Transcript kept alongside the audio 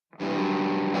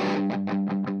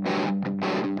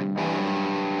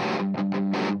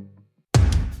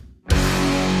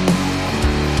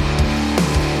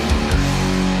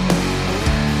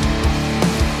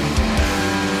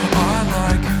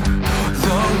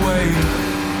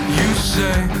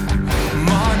say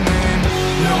my name.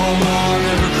 No one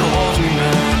ever calls me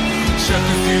man. Except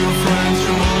a few friends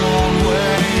from a long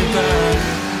way back.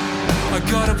 I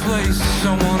got a place I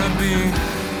wanna be.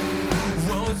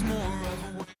 Well, it's more of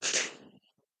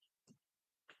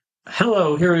a...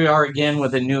 Hello, here we are again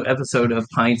with a new episode of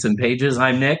Pints and Pages.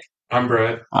 I'm Nick. I'm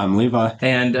Brett. I'm Levi.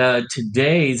 And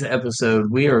today's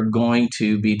episode, we are going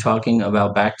to be talking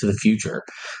about Back to the Future.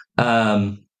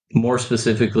 More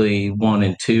specifically, 1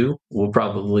 and 2. We'll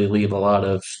probably leave a lot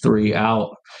of 3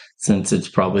 out since it's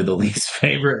probably the least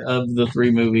favorite of the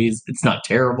 3 movies. It's not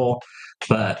terrible,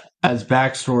 but... As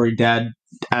backstory, Dad,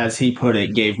 as he put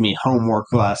it, gave me homework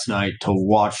last night to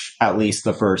watch at least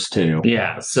the first 2.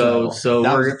 Yeah, so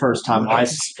that was the first time I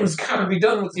was gotta be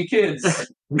done with you kids.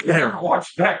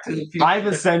 Watch Back to the Future. I've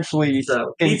essentially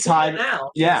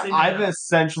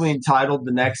entitled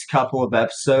the next couple of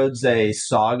episodes a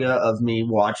saga of me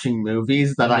watching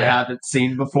movies that I haven't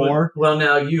seen before. Well,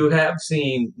 now you have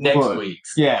seen next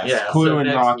week's. Yes, Clue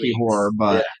and Rocky Horror,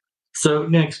 but... Yeah. So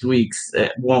next week's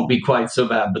it won't be quite so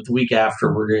bad, but the week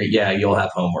after you'll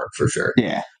have homework for sure.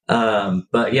 Yeah.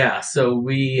 But yeah, so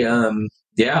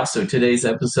so today's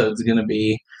episode is going to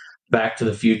be Back to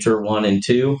the Future 1 and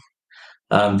 2.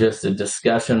 Just a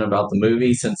discussion about the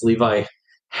movie since Levi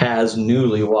has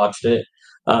newly watched it.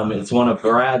 It's one of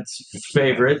Brad's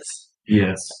favorites.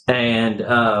 Yes. And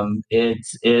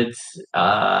it's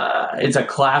a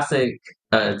classic.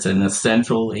 It's an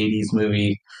essential 80s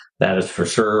movie. That is for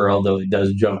sure, although it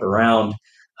does jump around,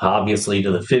 obviously,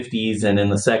 to the 50s, and in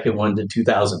the second one to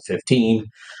 2015.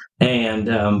 And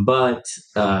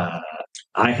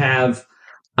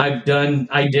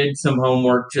I did some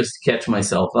homework just to catch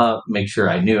myself up, make sure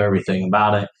I knew everything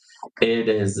about it. It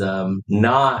is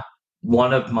not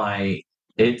one of my.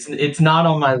 It's not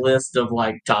on my list of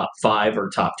like top 5 or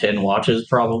top 10 watches.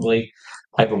 Probably,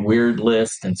 I have a weird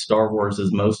list, and Star Wars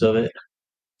is most of it.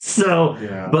 So,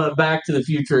 But Back to the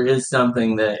Future is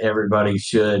something that everybody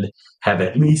should have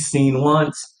at least seen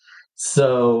once.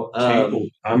 So,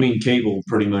 Cable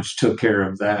pretty much took care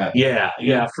of that.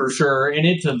 Yeah, for sure. And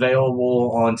it's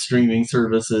available on streaming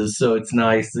services. So it's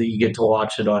nice that you get to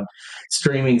watch it on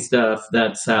streaming stuff.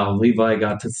 That's how Levi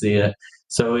got to see it.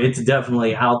 So it's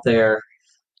definitely out there.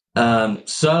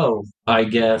 So I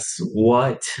guess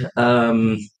what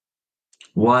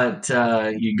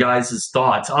you guys'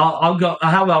 thoughts? I'll go.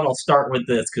 How about I'll start with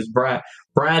this because Brad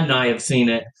and I have seen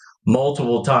it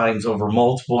multiple times over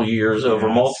multiple years, over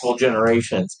multiple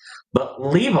generations. But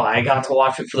Levi got to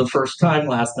watch it for the first time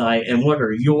last night. And what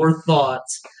are your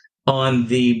thoughts on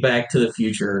the Back to the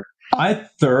Future? I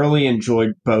thoroughly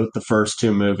enjoyed both the first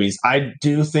 2 movies. I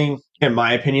do think, in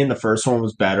my opinion, the first one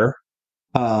was better.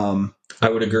 I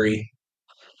would agree.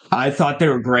 I thought they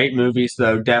were great movies,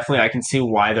 though. Definitely, I can see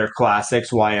why they're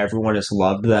classics, why everyone has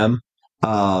loved them.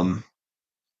 I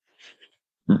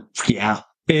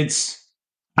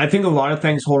think a lot of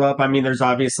things hold up. I mean, there's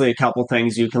obviously a couple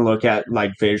things you can look at,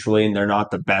 like, visually, and they're not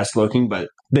the best looking, but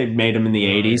they've made them in the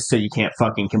 80s, so you can't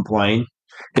fucking complain.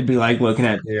 It'd be like looking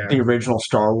at the original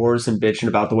Star Wars and bitching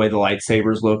about the way the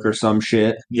lightsabers look or some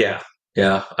shit. Yeah,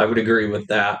 I would agree with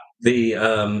that.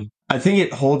 I think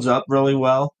it holds up really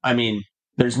well. I mean...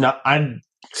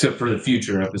 Except for the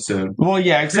future episode. Well,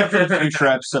 yeah, except for the future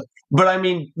episode. But I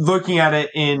mean, looking at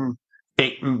it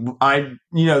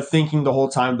thinking the whole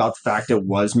time about the fact it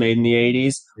was made in the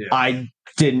 80s, I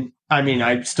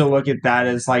still look at that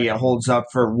as like it holds up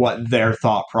for what their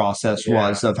thought process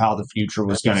was of how the future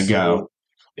was going to go.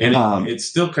 And it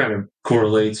still kind of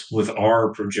correlates with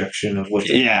our projection of what...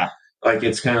 Like,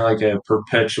 it's kind of like a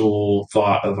perpetual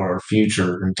thought of our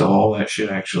future until all that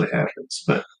shit actually happens.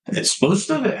 But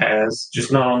most of it has,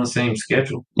 just not on the same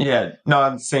schedule. Yeah, not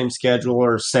on the same schedule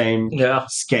or same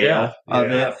scale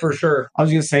of it. For sure. I was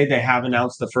going to say they have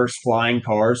announced the first flying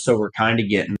cars, so we're kind of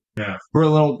getting... Yeah.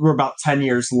 We're about 10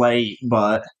 years late,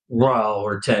 but... Well,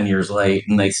 we're 10 years late,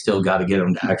 and they still got to get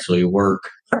them to actually work.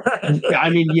 I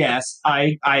mean, yes,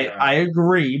 I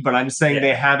agree, but I'm saying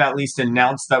they have at least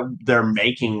announced that they're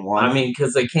making one. I mean,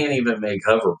 because they can't even make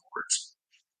hoverboards.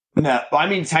 No, I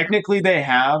mean, technically they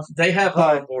have. They have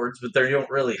hoverboards, but they don't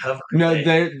really hover. No,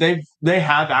 they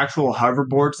have actual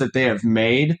hoverboards that they have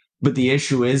made, but the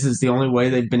issue is the only way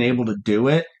they've been able to do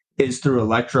it is through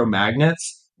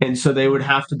electromagnets. And so they would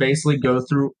have to basically go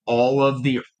through all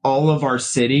of our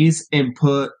cities and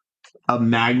put a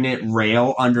magnet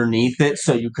rail underneath it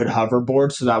so you could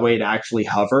hoverboard, so that way it actually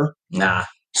hover. Nah.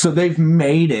 So they've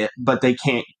made it, but they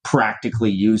can't practically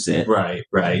use it. Right.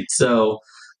 So,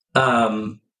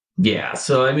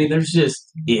 so I mean, there's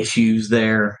just issues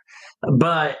there.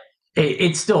 But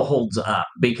it still holds up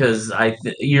because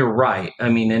you're right. I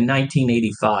mean, in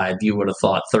 1985, you would have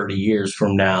thought 30 years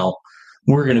from now,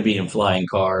 we're going to be in flying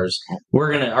cars.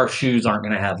 Our shoes aren't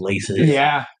going to have laces.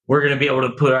 Yeah. We're going to be able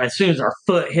to as soon as our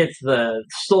foot hits the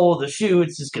sole of the shoe,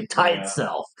 it's just going to tie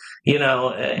itself. You know,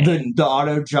 the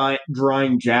auto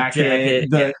drying jacket,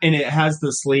 and it has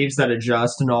the sleeves that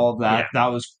adjust and all of that. Yeah. That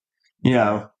was,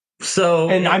 So,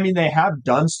 and I mean, they have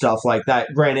done stuff like that.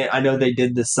 Granted, I know they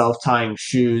did the self-tying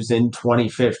shoes in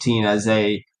 2015 as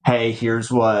a, hey,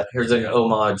 here's an homage. Here's an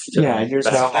homage.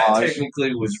 That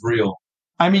technically was real.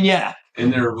 I mean, yeah.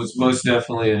 And there was most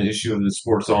definitely an issue of the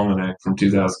Sports Almanac from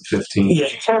 2015. Yeah.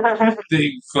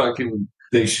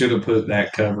 They should have put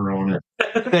that cover on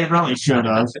it. They really should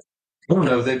have. I don't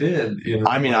know if they did.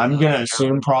 I mean, I'm going to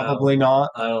assume probably not.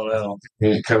 I don't know.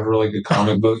 Cover like a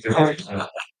comic book.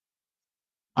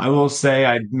 I will say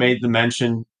I made the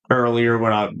mention earlier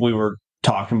when we were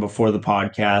talking before the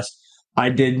podcast. I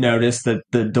did notice that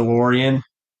the DeLorean,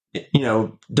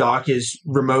 Doc is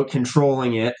remote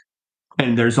controlling it,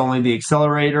 and there's only the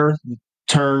accelerator,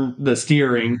 the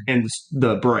steering, and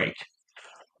the brake.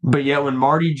 But yet when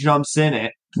Marty jumps in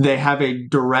it, they have a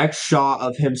direct shot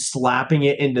of him slapping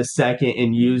it into second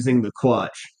and using the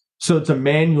clutch. So it's a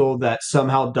manual that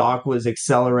somehow Doc was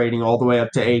accelerating all the way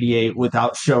up to 88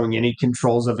 without showing any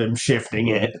controls of him shifting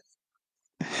it.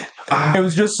 It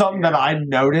was just something that I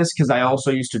noticed because I also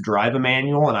used to drive a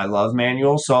manual and I love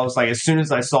manuals. So I was like, as soon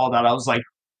as I saw that, I was like,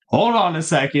 hold on a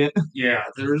second. Yeah.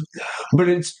 But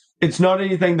it's not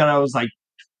anything that I was like,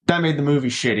 that made the movie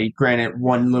shitty. Granted,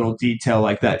 one little detail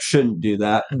like that shouldn't do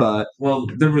that, but... Well,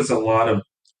 there was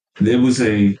it was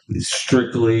a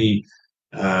strictly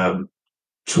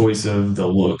choice of the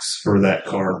looks for that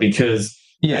car because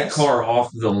that car off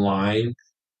the line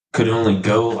could only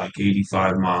go like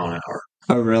 85 mile an hour.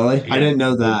 Oh, really? Yeah, I didn't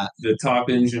know that. The top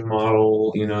engine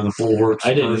model, the full works.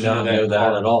 I didn't know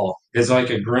that at all. It's like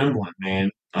a gremlin,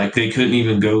 man. Like they couldn't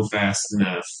even go fast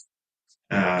enough.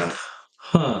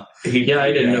 I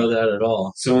didn't know that at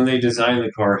all. So when they designed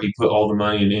the car, he put all the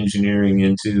money and engineering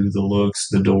into the looks,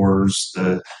 the doors,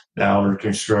 the outer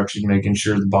construction, making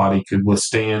sure the body could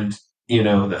withstand,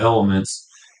 the elements.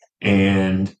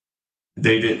 And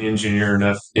they didn't engineer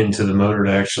enough into the motor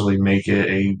to actually make it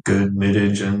a good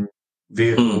mid-engine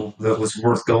vehicle that was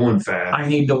worth going fast. I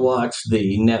need to watch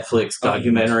the Netflix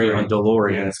documentary on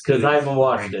DeLoreans because I haven't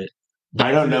watched it.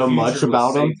 I don't know much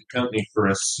about them. The company for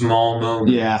a small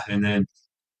moment, and then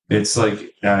it's like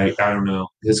I don't know.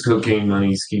 His cocaine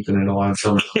money's keeping it alive.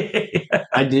 So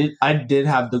I did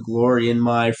have the glory in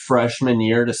my freshman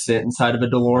year to sit inside of a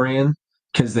DeLorean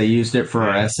because they used it for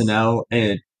our SNL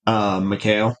at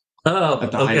McHale. Oh,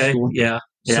 at the high school. Yeah.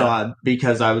 So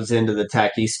because I was into the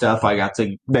techie stuff,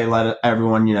 they let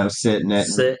everyone, sit in it.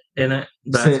 Sit in it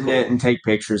and take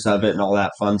pictures of it and all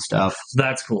that fun stuff.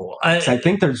 That's cool. I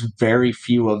think there's very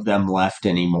few of them left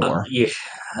anymore.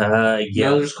 No,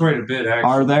 there's quite a bit, actually.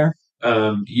 Are there?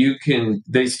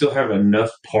 They still have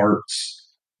enough parts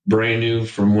brand new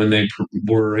from when they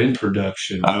were in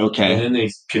production. Okay. And then they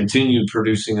continued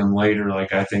producing them later.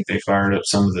 Like, I think they fired up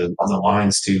some of the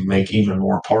lines to make even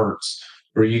more parts,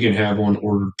 where you can have one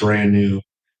ordered brand new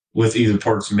with either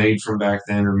parts made from back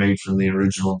then or made from the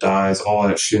original dies, all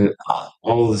that shit,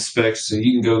 all the specs. So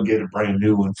you can go get a brand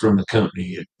new one from the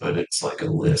company, but it's like a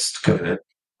list kind of.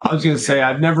 I was going to say,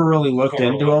 I've never really looked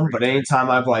into them, but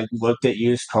anytime I've looked at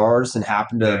used cars and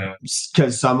happened to,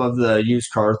 because some of the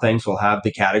used car things will have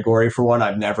the category for one,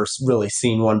 I've never really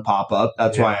seen one pop up.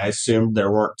 That's why I assumed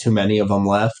there weren't too many of them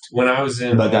left. When I was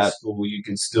in high school, you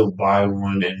could still buy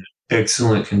one in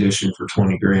excellent condition for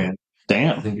 $20,000.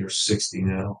 Damn. I think you're 60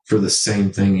 now for the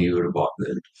same thing you would have bought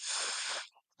then.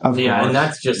 And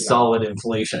that's just solid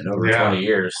inflation over 20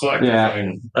 years. I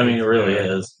mean, it really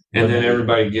is. And then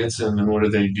everybody gets them, and what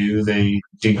do? They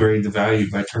degrade the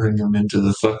value by turning them into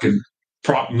the fucking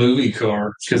prop movie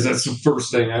car, because that's the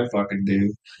first thing I fucking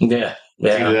do. Yeah. Do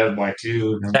that by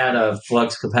two. Add a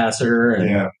flux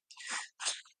capacitor.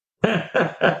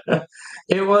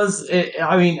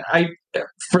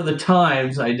 For the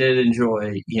times, I did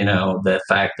enjoy, the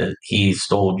fact that he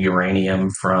stole uranium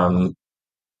from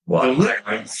stole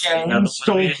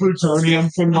plutonium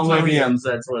from the lithium.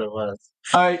 That's what it was.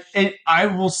 I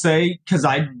will say, because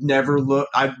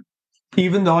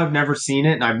even though I've never seen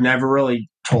it and I've never really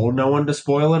told no one to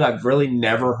spoil it, I've really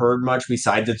never heard much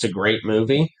besides it's a great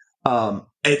movie.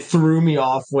 It threw me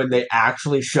off when they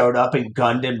actually showed up and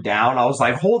gunned him down. I was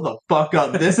like, hold the fuck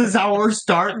up. This is how we're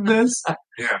starting this?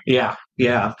 Yeah.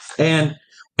 And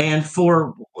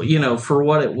for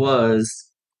what it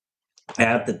was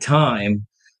at the time,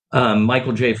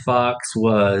 Michael J. Fox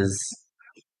was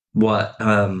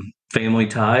Family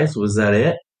Ties, was that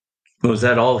it? Was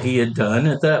that all he had done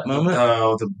at that moment?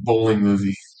 The bowling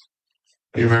movie.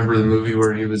 You remember the movie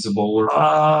where he was a bowler?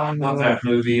 Not that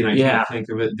movie, and I can't think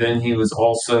of it. Then he was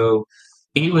also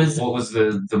what was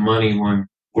the money one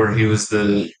where he was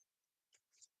a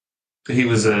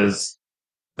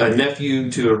nephew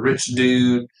to a rich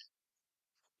dude.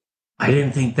 I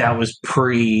didn't think that was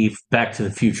pre Back to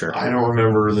the Future. I don't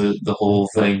remember the whole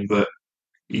thing, but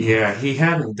yeah, he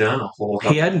hadn't done a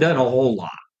whole lot.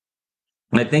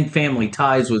 I think Family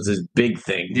Ties was his big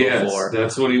thing before. Yes,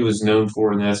 that's what he was known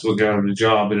for, and that's what got him the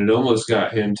job. And it almost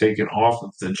got him taken off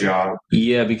of the job.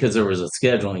 Yeah, because there was a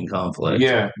scheduling conflict.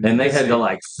 Yeah, and they had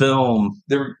to film.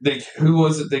 Who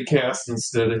was it they cast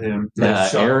instead of him?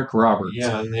 Eric Roberts.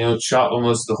 Yeah, and they shot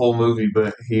almost the whole movie,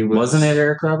 but wasn't it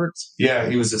Eric Roberts? Yeah,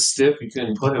 he was a stiff. He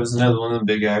couldn't play. It was another one of the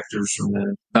big actors from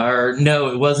then. No,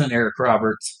 it wasn't Eric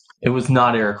Roberts. It was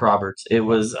not Eric Roberts. It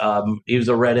was he was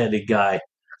a redheaded guy.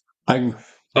 I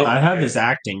have his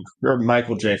acting, or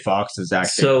Michael J. Fox's acting.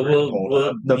 So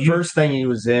the first thing he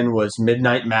was in was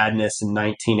Midnight Madness in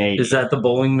 1980. Is that the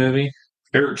bowling movie?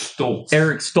 Eric Stoltz.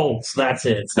 Eric Stoltz. That's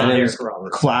it. It's not Eric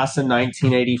Roberts. Class in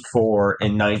 1984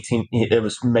 it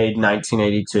was made in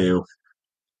 1982.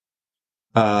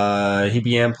 He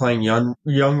began playing young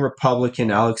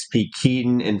Republican Alex P.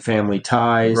 Keaton in Family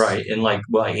Ties. Right, in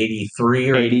 83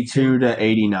 or 82 to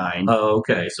 89. Oh,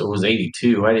 okay. So it was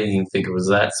 82. I didn't even think it was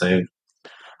that soon.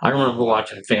 I remember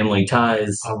watching Family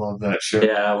Ties. I love that show.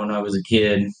 Yeah, when I was a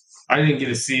kid. I didn't get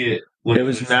to see it. It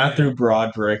was Matthew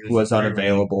Broderick was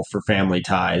unavailable for Family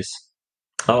Ties.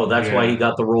 Oh, that's why he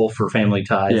got the role for Family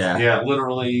Ties. Yeah,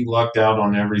 literally lucked out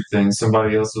on everything.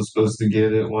 Somebody else was supposed to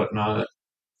get it, whatnot.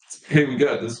 Hey, we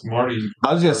got this Marty.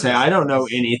 I was going to say, I don't know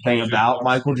anything about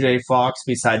Michael J. Fox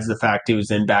besides the fact he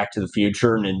was in Back to the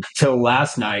Future, and until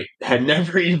last night, had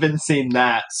never even seen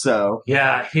that, so.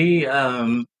 Yeah, he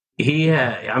had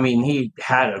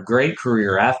a great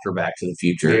career after Back to the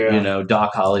Future. Yeah.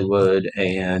 Doc Hollywood,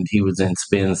 and he was in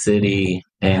Spin City,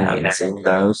 and I haven't seen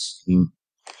those. He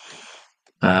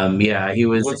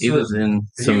was in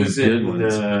some good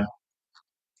ones.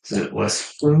 Is it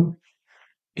West Wing?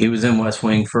 He was in West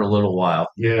Wing for a little while.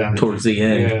 Yeah. Towards the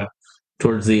end. Yeah.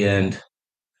 Towards the end.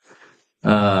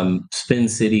 Spin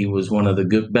City was one of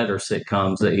the better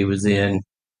sitcoms that he was in.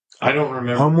 I don't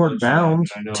remember. Homeward Bound,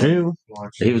 too.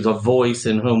 He was a voice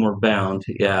in Homeward Bound,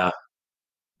 yeah.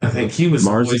 I think he was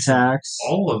Mars Attacks.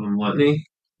 All of them, wasn't he?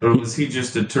 Or was he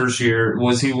just a tertiary?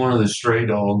 Was he one of the stray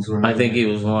dogs? I think he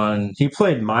was one. He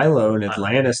played Milo in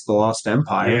Atlantis, The Lost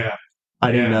Empire. Yeah.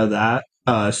 I didn't know that.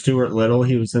 Stuart Little,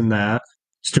 he was in that.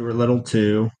 Stuart Little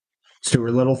 2.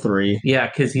 Stuart Little 3. Yeah,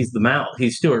 because he's the mouse.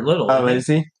 He's Stuart Little. Oh, is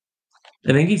he?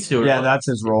 I think he's Stuart Little. That's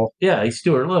his role. Yeah, he's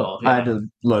Stuart Little. Yeah. I had to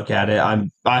look at it. I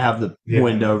have the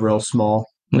window real small.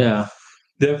 Yeah.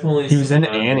 Definitely. He was in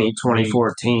Annie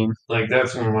 2014.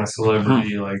 That's one of my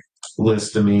celebrity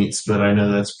list of meets, but I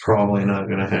know that's probably not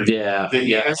going to happen. Yeah.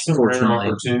 He has some rare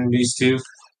opportunities too,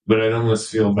 but I'd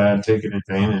almost feel bad taking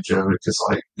advantage of it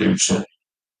because, dude, shouldn't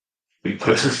be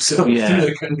putting himself through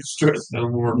that kind of stress no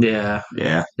more. Yeah.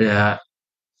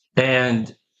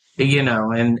 And,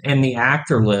 and the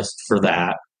actor list for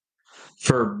that,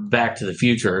 for Back to the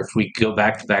Future, if we go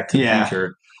back to the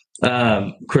Future,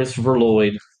 Christopher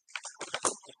Lloyd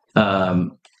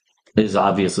is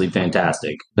obviously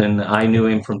fantastic. And I knew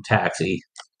him from Taxi.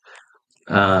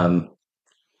 And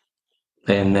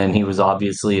then he was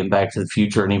obviously in Back to the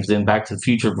Future, and he was in Back to the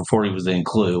Future before he was in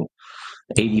Clue.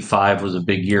 85 was a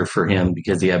big year for him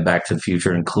because he had Back to the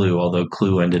Future and Clue, although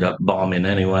Clue ended up bombing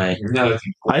anyway. No,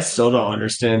 I still don't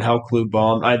understand how Clue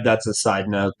bombed. That's a side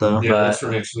note, though. Yeah, that's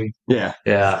for next week. Yeah.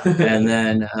 And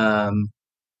then,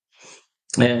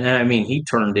 he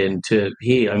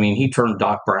turned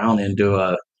Doc Brown into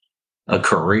a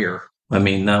career.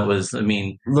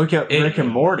 Look at Rick and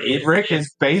Morty. Rick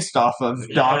is based off of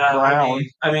Doc Brown.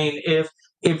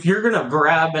 If you're going to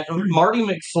grab it, Marty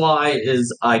McFly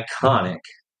is iconic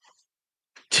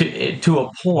to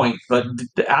a point, but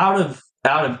out of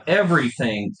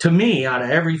everything, to me, out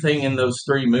of everything in those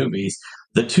three movies,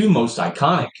 the two most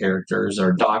iconic characters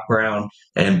are Doc Brown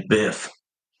and Biff.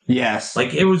 Yes.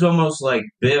 It was almost like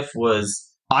Biff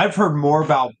was... I've heard more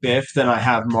about Biff than I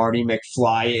have Marty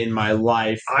McFly in my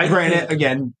life.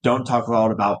 Again, don't talk a lot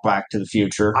about Back to the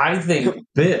Future. I think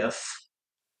Biff...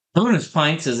 Bonus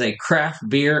Pints is a craft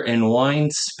beer and wine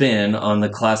spin on the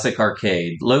classic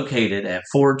arcade. Located at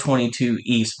 422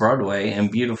 East Broadway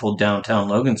in beautiful downtown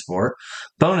Logansport,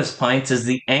 Bonus Pints is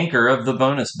the anchor of the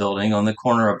Bonus Building on the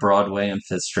corner of Broadway and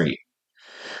 5th Street.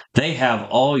 They have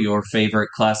all your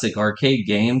favorite classic arcade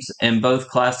games and both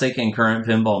classic and current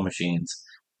pinball machines.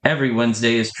 Every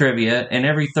Wednesday is trivia, and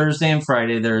every Thursday and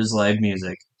Friday there is live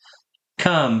music.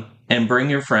 Come and bring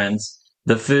your friends.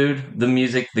 The food, the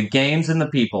music, the games, and the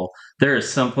people. There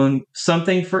is something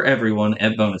for everyone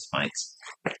at Bonus Pints.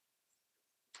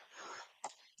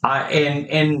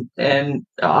 And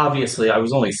obviously I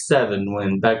was only 7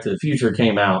 when Back to the Future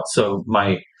came out, so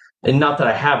and not that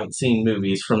I haven't seen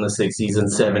movies from the 60s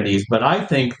and 70s, but I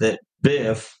think that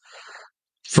Biff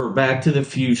for Back to the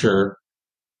Future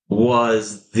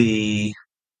was the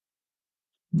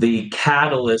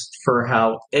catalyst for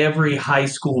how every high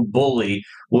school bully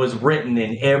was written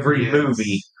in every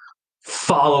movie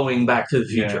following Back to the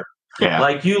Future. Yeah.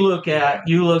 Like you look at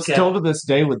still to this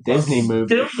day with Disney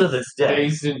movies. Still to this day.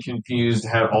 Dazed and Confused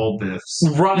had all Biffs.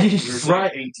 Right, There's right.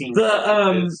 like 18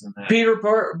 The Biffs in that. Peter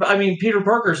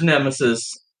Parker's nemesis.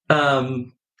 What's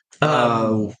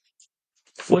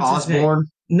his name? Osborn?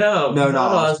 No, not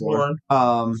Osborn.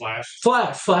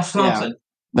 Flash Thompson.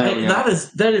 Yeah,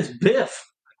 that is Biff.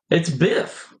 It's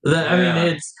Biff. I mean,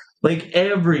 it's like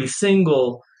every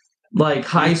single like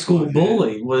high school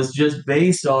bully was just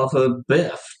based off of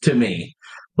Biff to me.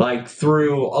 Like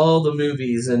through all the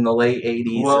movies in the late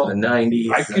 80s and the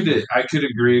 90s. I could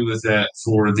agree with that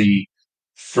for the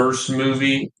first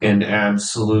movie and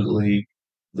absolutely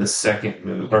the second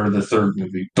movie or the third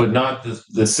movie, but not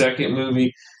the second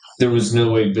movie. There was no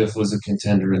way Biff was a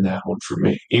contender in that one for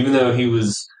me, even though he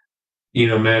was,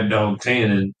 Mad Dog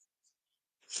Tannen.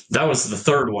 That was the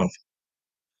third one.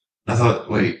 I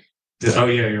thought, wait. Oh,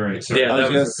 yeah, you're right. Sorry. Yeah,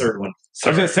 that was the third one. I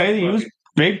was going to say he was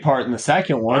big part in the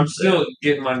second one. I'm still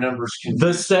getting my numbers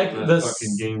confused. The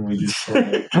fucking game we just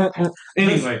played.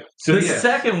 Anyway, the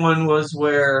second one was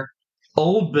where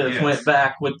old Biff went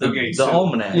back with the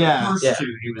almanac. Yeah, the first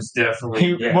two, he was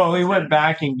definitely. He went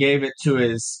back and gave it to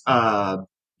his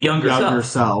younger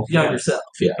self. Younger self,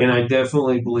 yeah. And I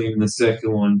definitely believe in the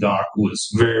second one, Doc was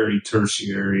very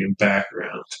tertiary in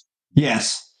background.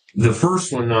 Yes. The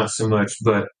first one, not so much,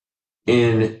 but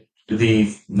in the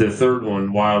third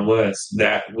one, Wild West,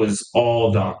 that was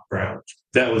all Doc Brown.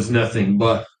 That was nothing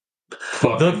but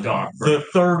fucking Doc Brown. The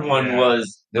third one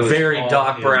was very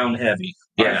Doc Brown heavy.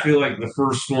 Yeah. I feel like the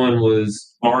first one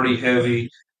was Marty heavy,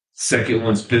 second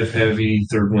one's Biff heavy,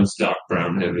 third one's Doc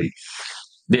Brown heavy.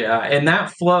 Yeah, and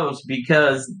that flows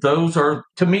because those are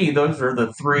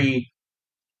the three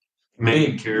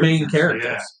main characters.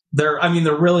 Yeah. They're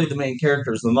really the main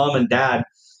characters. The mom and dad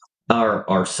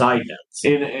are side notes.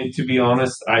 And to be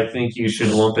honest, I think you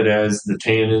should lump it as the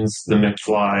Tannins, the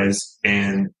McFlys,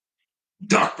 and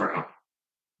Doc Brown.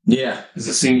 Yeah. It's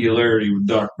a singularity with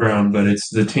Doc Brown, but it's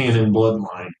the Tannen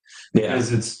bloodline. Yeah.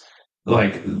 Because it's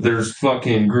like there's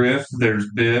fucking Griff, there's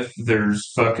Biff, there's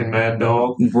fucking Mad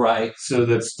Dog. Right. So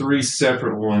that's 3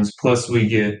 separate ones, plus we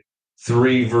get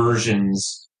 3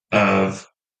 versions of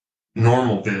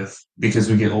normal Biff, because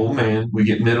we get old man, we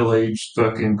get middle-aged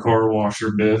fucking car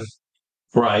washer Biff,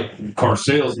 right, car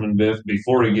salesman Biff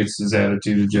before he gets his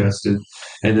attitude adjusted,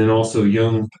 and then also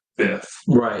young Biff,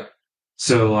 right.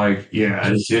 So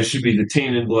it should be the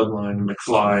Tannen bloodline, the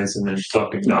McFlys, and then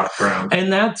fucking Doc Brown.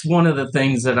 And that's one of the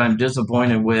things that I'm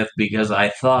disappointed with, because I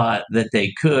thought that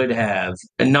they could have,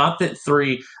 and not that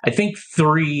 3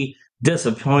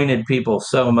 disappointed people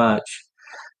so much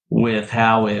with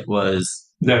how it was.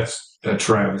 That's a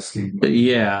travesty.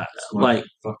 Yeah, like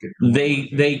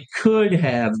they could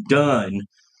have done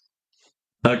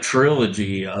a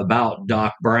trilogy about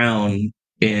Doc Brown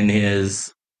in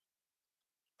his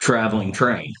traveling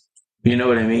train. You know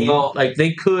what I mean? Well, like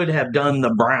they could have done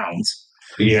the Browns.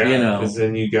 Yeah, because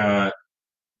then you got.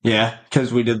 Yeah,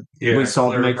 because we did. Yeah, we saw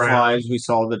the McFlys. We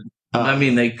saw the.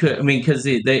 They could. Because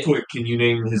they. Quick, can you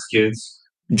name his kids?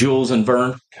 Jules and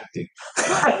Vern.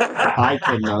 I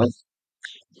could not.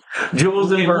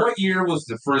 Jules and Vern. What year was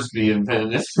the Frisbee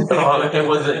invented? It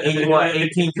was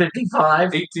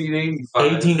 1855?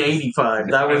 1885.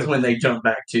 That was when they jumped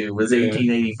back to. Was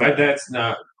 1885. But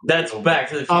that's Back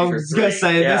to the Future. I was going to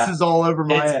say, this is all over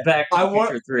my head. Back to the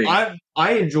Future 3.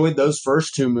 I enjoyed those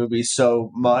first 2 movies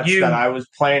so much that I was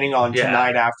planning on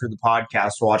tonight after the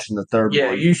podcast watching the third one.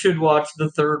 Yeah, you should watch the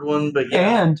third one. But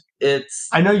and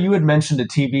I know you had mentioned a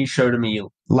TV show to me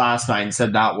last night and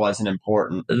said that wasn't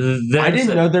important. I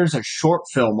didn't know there's a short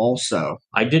film also.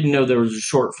 I didn't know there was a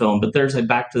short film, but there's a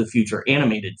Back to the Future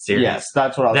animated series. Yes,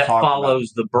 that's what I was talking about. That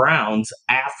follows the Browns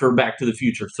after Back to the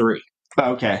Future 3.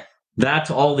 Okay.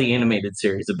 That's all the animated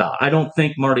series about. I don't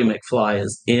think Marty McFly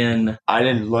is in. I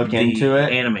didn't look into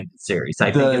it. Animated series.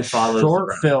 I think it follows. The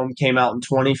short film came out in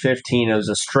 2015. It was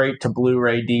a straight to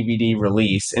Blu-ray DVD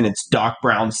release, and it's Doc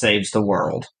Brown Saves the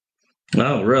World.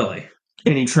 Oh, really?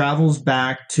 And he travels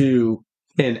back to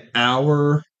an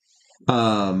hour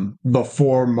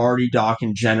before Marty, Doc,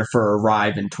 and Jennifer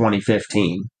arrive in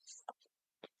 2015.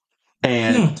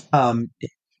 And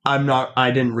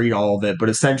I didn't read all of it, but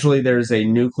essentially there's a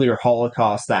nuclear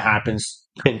holocaust that happens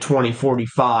in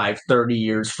 2045, 30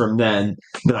 years from then,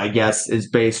 that I guess is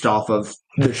based off of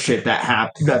the shit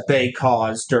that they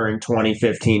caused during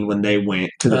 2015 when they went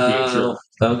to the future.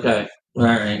 Okay. All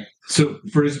right. So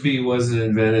Frisbee wasn't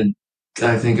invented,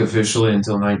 I think, officially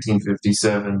until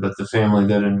 1957, but the family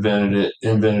that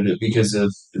invented it because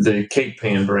of the cake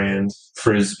pan brand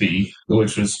Frisbee,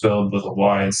 which was spelled with a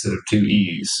Y instead of two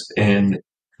E's. And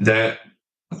that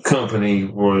company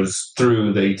was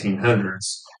through the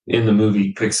 1800s. In the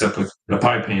movie, picks up a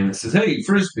pie pan and says, "Hey,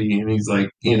 Frisbee," and he's like,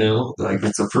 like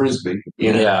it's a Frisbee.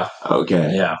 Yeah.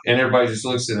 Okay. Yeah. And everybody just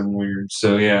looks at him weird.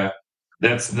 So yeah,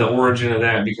 that's the origin of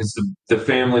that, because the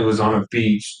family was on a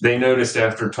beach. They noticed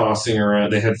after tossing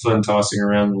around, they had fun tossing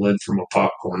around the lid from a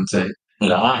popcorn thing.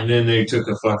 And then they took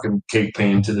a fucking cake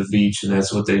pan to the beach, and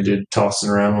that's what they did, tossing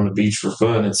around on the beach for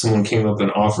fun. And someone came up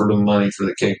and offered them money for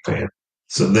the cake pan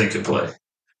so they could play.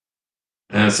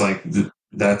 And it's like,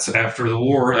 that's after the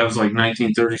war. That was like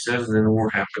 1937, and the war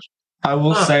happened. I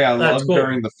will say I that's love cool.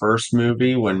 during the first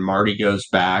movie when Marty goes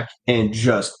back and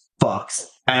just fucks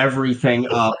everything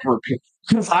up.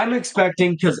 Because I'm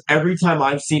expecting, because every time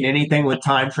I've seen anything with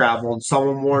time travel and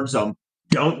someone warns them,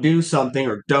 don't do something,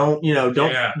 or don't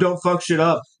fuck shit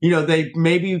up. They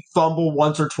maybe fumble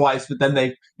once or twice, but then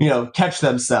they, catch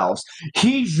themselves.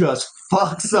 He just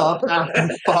fucks up after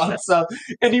fucks up.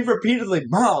 And he repeatedly,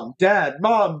 Mom, Dad.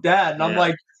 And I'm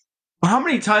like, how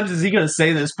many times is he going to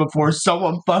say this before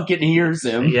someone fucking hears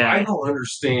him? Yeah. I don't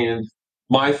understand.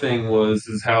 My thing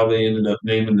is how they ended up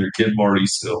naming their kid Marty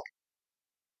still.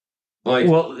 Like,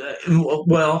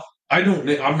 well, I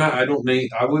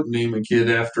wouldn't name a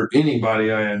kid after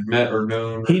anybody I had met or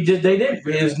known. They did.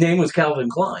 His name was Calvin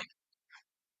Klein.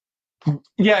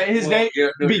 Yeah, his name,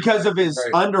 because of his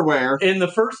underwear. In the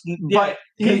first, but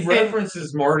he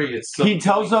references Marty at some He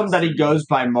tells them that he goes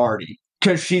by Marty.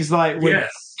 Because she's like, really?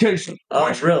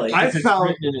 I found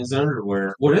written in his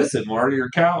underwear. What is it, Marty or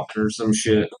Calvin or some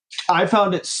shit? I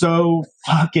found it so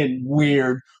fucking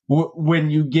weird when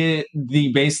you get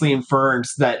the basically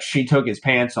inference that she took his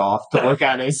pants off to look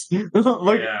at his.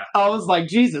 I was like,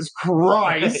 Jesus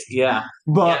Christ! Yeah,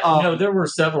 but no, there were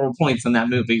several points in that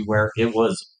movie where it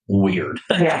was weird.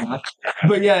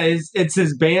 But yeah, it's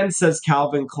his band says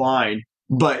Calvin Klein.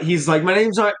 But he's like, my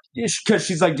name's not, because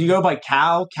she's like, do you go by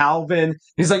Calvin?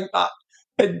 He's like,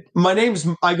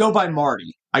 I go by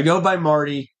Marty.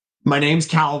 My name's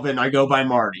Calvin. I go by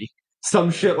Marty.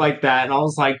 Some shit like that. And I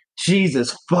was like,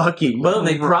 Jesus fucking. Well,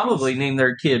 they probably named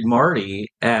their kid Marty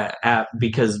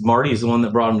because Marty's the one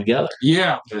that brought them together.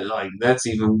 Yeah, but that's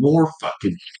even more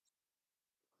fucking.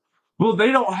 Well,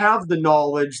 they don't have the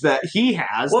knowledge that he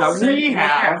has, that we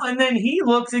have. And then he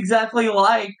looks exactly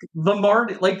like the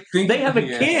Marty. Like, they have a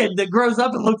kid that grows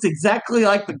up and looks exactly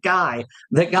like the guy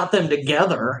that got them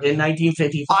together in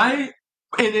 1955.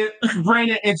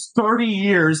 Granted, it's 30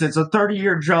 years. It's a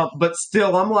 30-year jump, but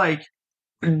still, I'm like,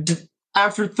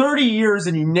 after 30 years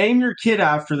and you name your kid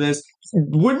after this,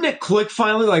 wouldn't it click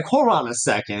finally? Like, hold on a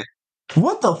second.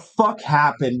 What the fuck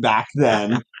happened back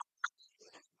then?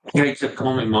 He kept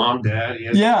calling me Mom, Dad. He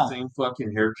has the same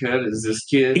fucking haircut as this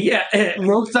kid. Yeah,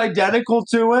 looks identical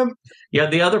to him. Yeah,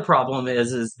 the other problem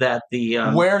is that the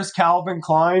where's Calvin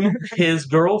Klein? His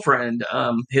girlfriend,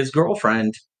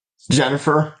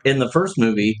 Jennifer, in the first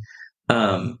movie,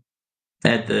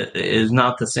 is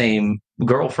not the same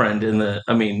girlfriend in the.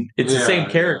 I mean, it's the same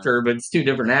character, but it's two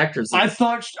different actors. I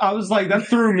was like, that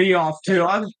threw me off too.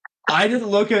 I didn't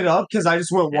look it up because I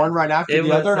just went one right after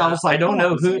the other, and I was like, I don't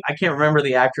know who. I can't remember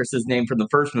the actress's name from the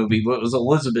first movie, but it was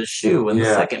Elizabeth Shue in the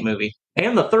second movie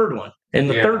and the third one. In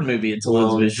the third movie, it's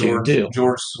Elizabeth Shue too.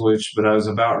 George switched, but I was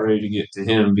about ready to get to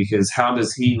him because how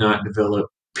does he not develop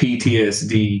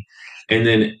PTSD and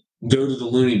then go to the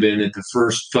loony bin at the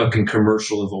first fucking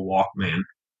commercial of a Walkman?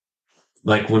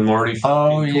 Like when Marty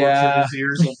tortured his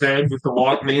ears in bed with the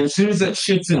Walkman. As soon as that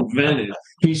shit's invented,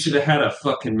 he should have had a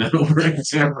fucking metal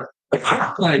breakdown.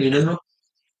 I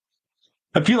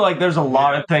feel like there's a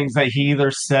lot of things that he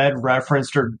either said,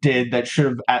 referenced, or did that should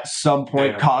have at some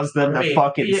point caused them to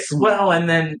fucking. Well, and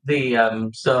then the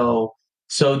so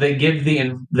they give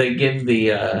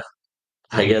the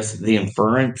I guess the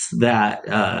inference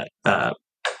that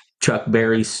Chuck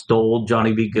Berry stole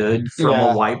Johnny B. Good from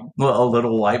a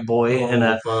little white boy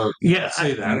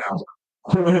say that.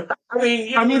 I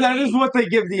mean, that is what they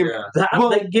give the.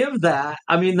 They give that.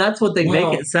 I mean, that's what they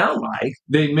make it sound like.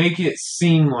 They make it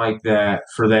seem like that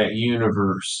for that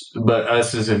universe, but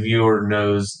us as a viewer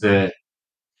knows that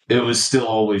it was still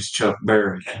always Chuck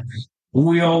Berry.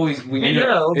 We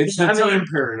it's the time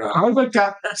paradox. I looked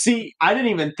at, see, I didn't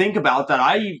even think about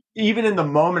that. Even in the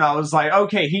moment, I was like,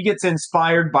 okay, he gets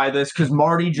inspired by this because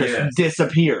Marty just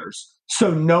disappears.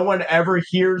 So no one ever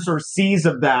hears or sees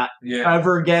of that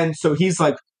ever again. So he's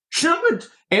like,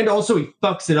 and also he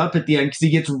fucks it up at the end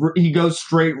because he goes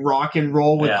straight rock and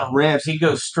roll with the riffs. He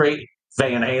goes straight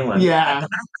Van Halen. Yeah.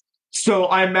 So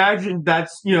I imagine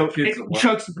that's,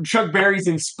 Chuck Berry's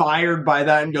inspired by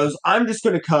that and goes, I'm just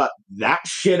going to cut that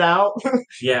shit out.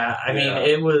 Yeah, I mean,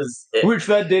 it was... Which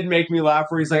that did make me laugh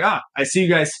where he's like, I see you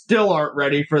guys still aren't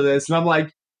ready for this. And I'm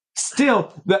like,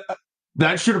 still,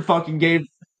 that should have fucking gave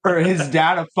his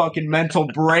dad a fucking mental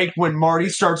break when Marty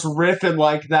starts riffing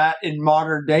like that in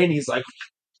modern day. And he's like,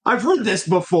 I've heard this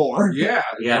before. Yeah.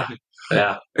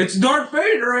 It's Darth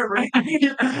Vader, right?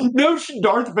 No,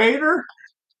 Darth Vader?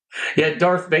 Yeah,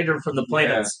 Darth Vader from the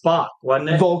planet Spock,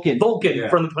 wasn't it? Vulcan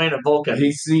from the planet Vulcan.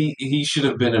 He should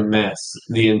have been a mess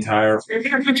the entire.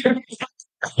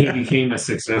 He became a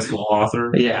successful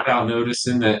author without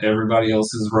noticing that everybody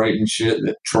else is writing shit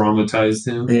that traumatized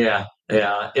him. Yeah.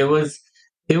 It was.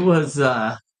 It was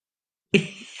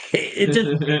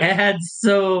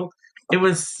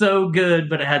so good,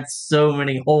 but it had so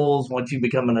many holes once you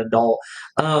become an adult.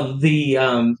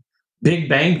 The Big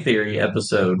Bang Theory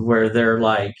episode where they're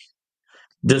like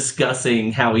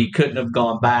discussing how he couldn't have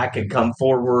gone back and come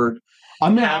forward.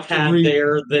 I'm gonna have to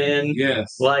there then.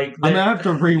 Yes, I'm gonna have to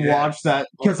rewatch that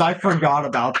because I forgot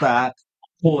about that.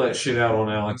 Pull that shit out on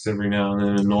Alex every now and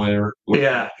then, annoy her.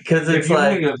 Yeah, because it's if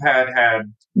like you would have had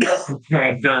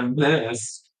done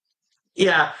this.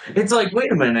 Yeah, it's like,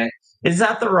 wait a minute, is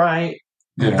that the right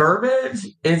verbiage?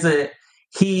 Is it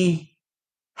he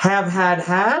have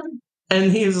had?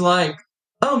 And he's like,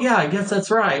 oh yeah, I guess that's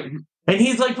right. And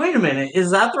he's like, wait a minute,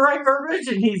 is that the right verbiage?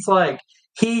 And he's like,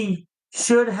 he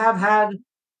should have had,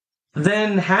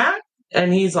 then had?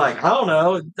 And he's like, I don't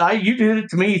know, you did it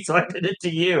to me, so I did it to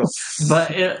you.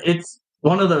 But it's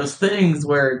one of those things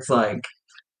where it's like,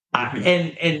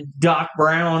 and Doc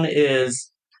Brown is,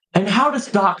 and how does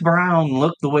Doc Brown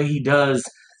look the way he does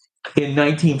in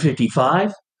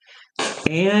 1955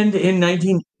 and in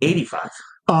 1985?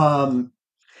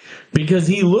 Because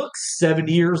he looks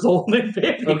 70 years old in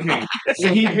 50. Okay.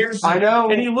 I know.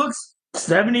 And he looks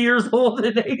 70 years old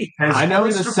in 80. I know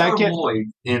in the second Lloyd,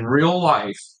 in real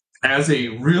life, as a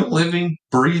real living,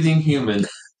 breathing human,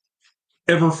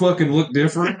 ever fucking look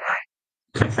different?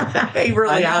 He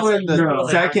really I know in the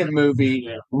second movie,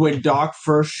 when Doc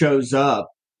first shows up,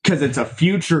 because it's a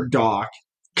future Doc,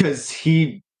 because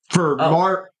for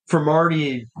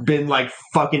Marty, been like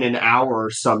fucking an hour or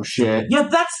some shit. Yeah,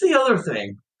 that's the other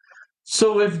thing.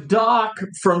 So if Doc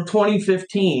from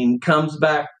 2015 comes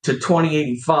back to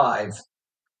 2085,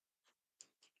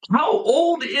 how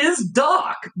old is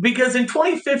Doc? Because in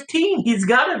 2015, he's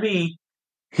got to be...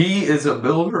 He is a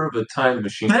builder of a time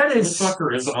machine. That is... This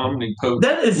fucker is omnipotent.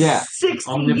 That is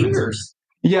 60 years.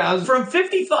 Yeah. From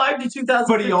 55 to 2015.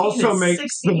 But he also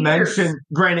makes the mention,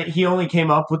 granted, he only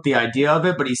came up with the idea of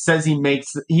it, but he says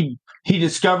he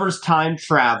discovers time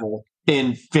travel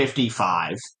in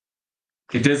 55.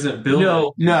 It doesn't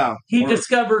build No. He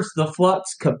discovers the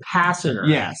flux capacitor.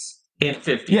 Yes. In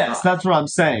 55. Yes, that's what I'm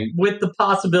saying. With the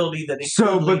possibility that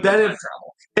but then time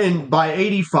travel. And by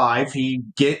 85, he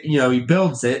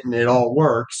builds it and it all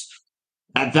works.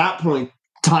 At that point,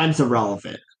 time's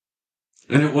irrelevant.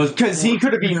 And it was because he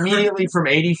could have immediately from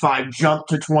 85 jumped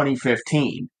to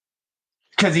 2015.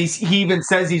 Because he even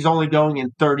says he's only going in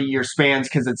 30-year spans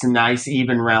because it's a nice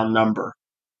even round number.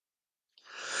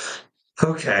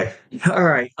 Okay, all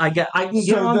right. I can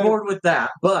get on board with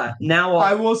that, but now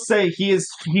I will say he's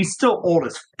still old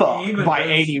as fuck by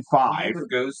 85. He even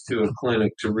goes to a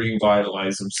clinic to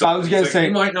revitalize himself. I was going to say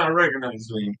he might not recognize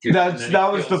me.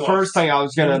 That was the first thing I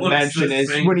was going to mention is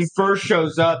when he first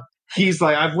shows up. He's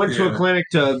like, I went to a clinic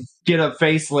to get a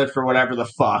facelift or whatever the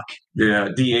fuck. Yeah,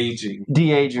 de-aging.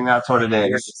 De-aging, that's what it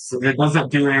is. It doesn't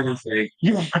do anything.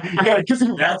 Because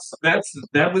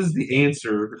that was the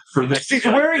answer for this.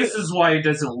 This is why it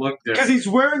doesn't look different. Because he's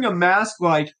wearing a mask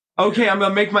like, okay, I'm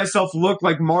going to make myself look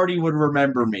like Marty would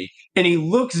remember me. And he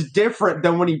looks different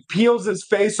than when he peels his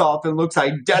face off and looks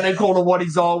identical to what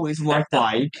he's always looked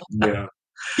like. Yeah.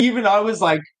 Even I was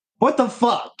like, what the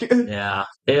fuck? Yeah.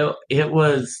 It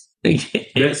was...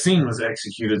 that scene was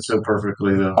executed so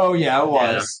perfectly, though. Oh, yeah, it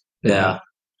was. Yeah,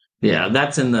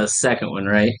 that's in the second one,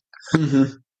 right?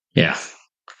 Mm-hmm. Yeah.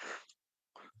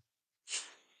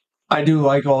 I do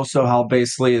like also how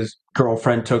basically his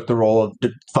girlfriend took the role of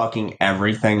fucking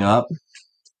everything up.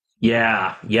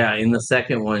 Yeah, in the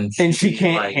second one. And she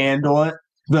can't handle it.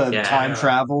 the time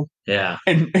travel. Yeah.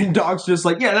 And Doc's just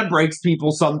like, yeah, that breaks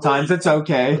people sometimes. It's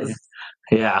okay.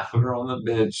 Yeah. Put her on the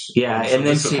bench. Yeah, and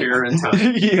then disappear in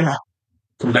time. Yeah.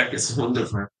 Come back as someone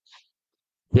different.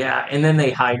 Yeah, and then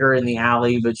they hide her in the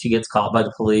alley, but she gets caught by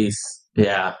the police.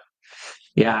 Yeah.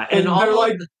 Yeah, and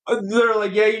they're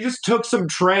like, yeah, you just took some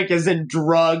trank as in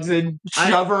drugs and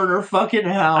shove her in her fucking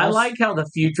house. I like how the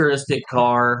futuristic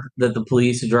car that the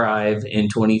police drive in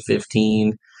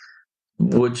 2015,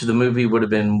 which the movie would have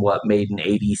been made in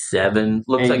 87,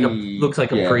 looks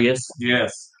like a Prius.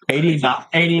 Yes.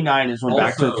 89 is when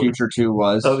Back to the Future 2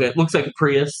 was. Okay, it looks like a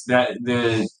Prius. That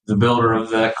the builder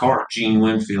of that car, Gene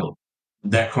Winfield,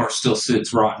 that car still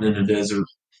sits rotting in the desert.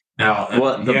 Now,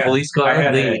 police car? I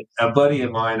had a buddy of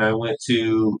mine I went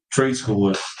to trade school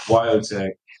with,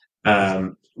 Wyotech.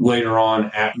 Later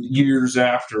on, years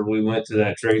after we went to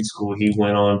that trade school, he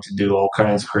went on to do all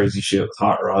kinds of crazy shit with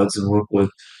hot rods and work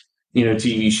with,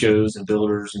 TV shows and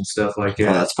builders and stuff like that.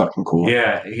 Oh, that's fucking cool.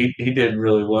 Yeah, he did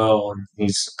really well, and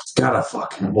he's got a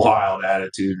fucking wild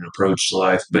attitude and approach to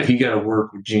life. But he got to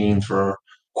work with Gene for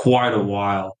quite a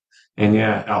while. And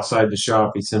yeah, outside the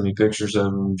shop, he sent me pictures of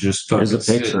him just fucking There's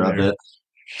a picture of it.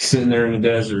 Sitting there in the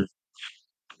desert.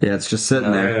 Yeah, it's just sitting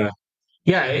there.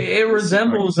 Yeah, it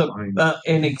resembles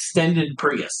an extended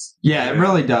Prius. Yeah, it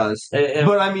really does.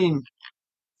 But I mean,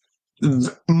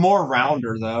 more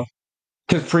rounder, though.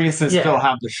 Because Priuses still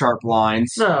have the sharp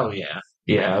lines. Oh, yeah.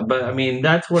 Yeah, but I mean,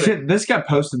 that's what... Shit, this guy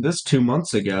posted this 2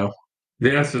 months ago.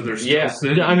 Yeah, so they're still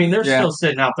sitting. I mean, they're still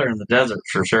sitting out there in the desert,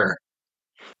 for sure.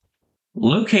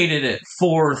 Located at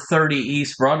 430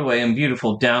 East Broadway in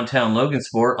beautiful downtown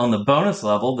Logansport, on the bonus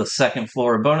level, the second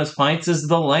floor of Bonus Pints, is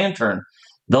The Lantern.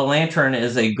 The Lantern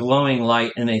is a glowing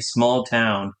light in a small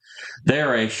town. They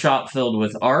are a shop filled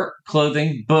with art,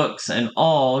 clothing, books, and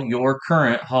all your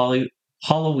current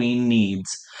Halloween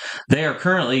needs. They are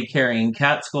currently carrying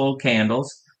cat skull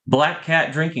candles, black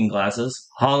cat drinking glasses,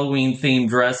 Halloween-themed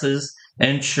dresses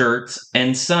and shirts,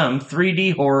 and some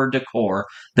 3D horror decor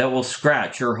that will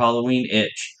scratch your Halloween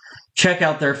itch. Check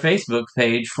out their Facebook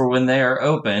page for when they are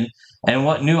open and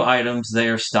what new items they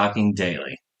are stocking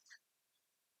daily.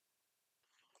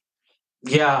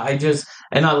 Yeah, I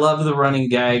love the running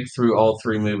gag through all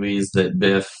three movies that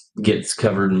Biff gets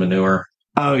covered in manure.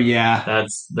 Oh, yeah.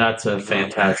 That's a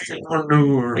fantastic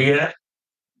manure. Yeah.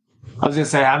 I was going to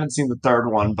say, I haven't seen the third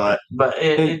one, but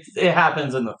it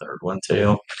happens in the third one,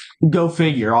 too. Go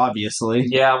figure, obviously.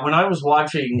 Yeah, when I was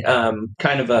watching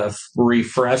kind of a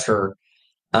refresher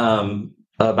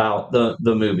about the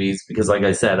movies, because like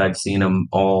I said, I've seen them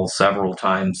all several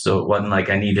times, so it wasn't like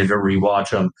I needed to rewatch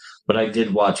them, but I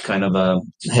did watch kind of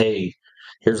hey,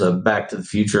 here's a Back to the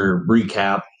Future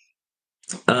recap.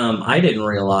 I didn't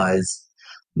realize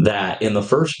that in the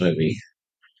first movie,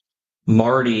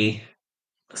 Marty...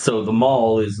 So the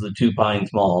mall is the Two Pines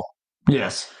Mall.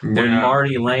 Yes. When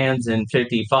Marty lands in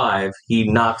 55, he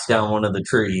knocks down one of the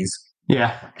trees.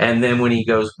 Yeah. And then when he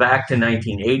goes back to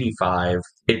 1985,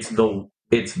 it's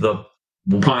the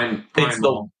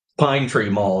Pine Tree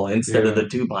Mall instead of the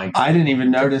Two Pine Tree. I didn't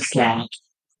even notice that.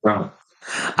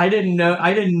 I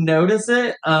didn't notice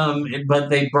it, but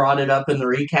they brought it up in the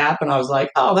recap, and I was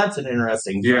like, "Oh, that's an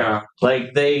interesting thing." Yeah,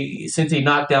 like since he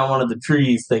knocked down one of the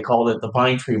trees, they called it the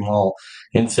Pine Tree Mall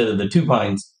instead of the Two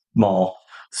Pines Mall.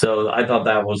 So I thought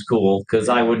that was cool because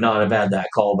I would not have had that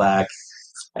callback.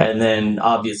 And then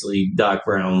obviously Doc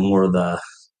Brown wore the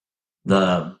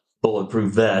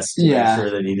bulletproof vest to make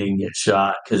sure that he didn't get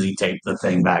shot because he taped the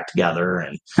thing back together.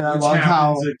 And I love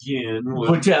how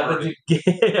which happens again.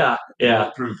 Yeah.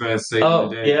 Bulletproof vest saved the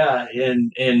day. Yeah,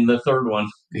 in the third one.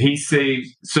 He saved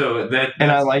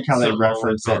and I like how they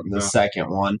reference it in the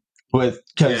second one because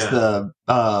the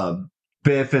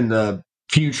Biff in the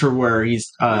future where he's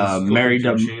married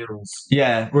to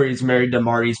where he's married to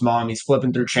Marty's mom. He's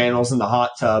flipping through channels in the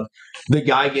hot tub. The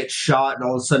guy gets shot, and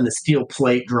all of a sudden, a steel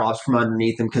plate drops from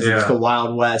underneath him because it's the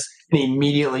Wild West. And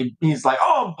he's like,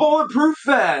 "Oh, bulletproof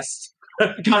vest!"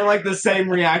 Kind of like the same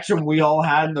reaction we all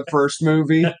had in the first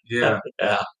movie. Yeah,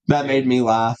 that made me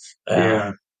laugh.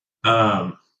 Yeah.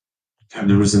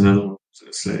 There was another one I was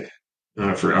going to say.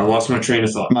 I lost my train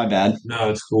of thought. My bad. No,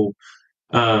 it's cool.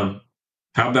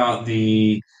 How about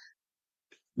the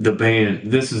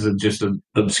band? This is just an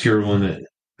obscure one that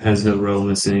has no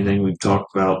relevance to anything we've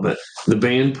talked about, but the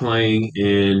band playing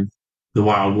in the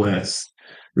Wild West.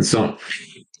 The song,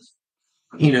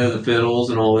 the fiddles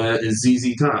and all that is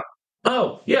ZZ Top.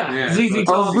 Oh, yeah. ZZ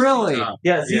Top. Oh, really?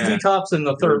 Yeah, ZZ Top's in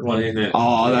the third one.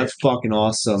 That's fucking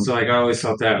awesome. So, I always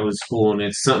thought that was cool, and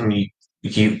it's something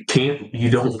you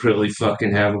don't really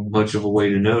fucking have much of a way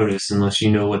to notice unless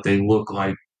you know what they look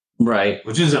like Right.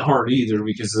 which isn't hard either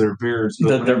because of their beards. But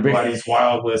when Their everybody's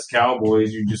Wild West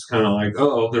cowboys, you're just kind of like,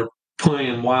 oh, they're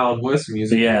playing Wild West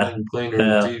music Yeah. and playing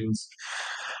their tunes.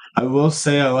 I will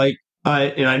say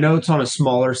and I know it's on a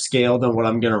smaller scale than what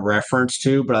I'm going to reference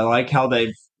to, but I like how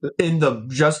they've in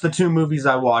the 2 movies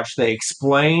I watched, they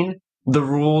explain the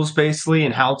rules basically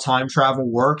and how time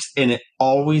travel works, and it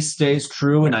always stays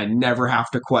true, and I never have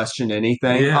to question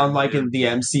anything. Yeah, Unlike in the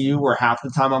MCU, where half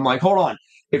the time I'm like, hold on,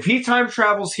 if he time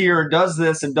travels here and does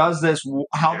this,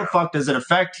 how the fuck does it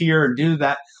affect here and do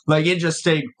that? Like, it just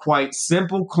stayed quite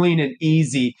simple, clean, and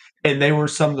easy. And they were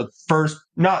some of the first,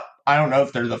 I don't know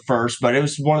if they're the first, but it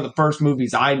was one of the first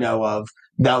movies I know of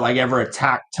that like ever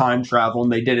attacked time travel,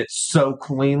 and they did it so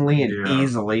cleanly and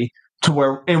easily to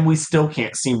where, and we still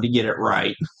can't seem to get it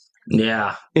right.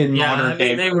 Yeah. In modern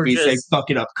day movies, they fuck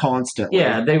it up constantly.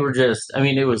 Yeah, they were just, I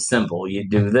mean, it was simple. You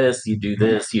do this, you do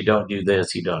this, you don't do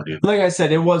this, you don't do that. Like I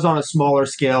said, it was on a smaller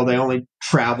scale. They only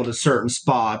traveled to certain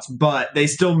spots, but they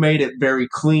still made it very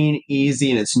clean, easy,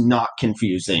 and it's not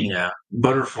confusing. Yeah.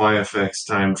 Butterfly Effects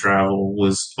time travel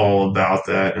was all about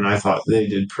that, and I thought they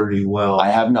did pretty well.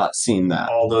 I have not seen that.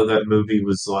 Although that movie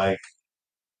was like,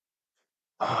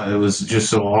 it was just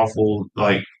so awful.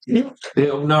 Like,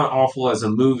 not awful as a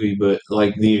movie, but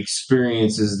like the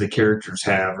experiences the characters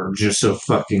have are just so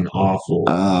fucking awful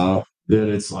that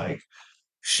it's like,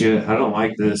 shit, I don't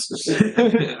like this.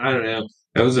 I don't know.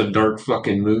 That was a dark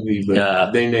fucking movie,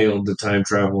 but they nailed the time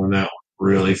travel in that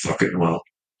one really fucking well.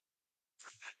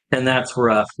 And that's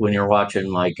rough when you're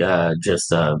watching like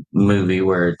just a movie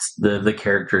where it's the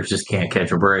characters just can't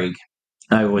catch a break.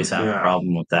 I always have a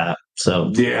problem with that.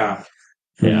 So yeah.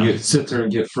 You sit there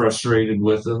and get frustrated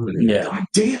with them. And God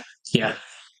damn. Yeah.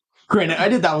 Granted, I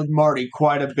did that with Marty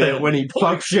quite a bit when he'd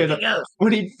fuck shit up.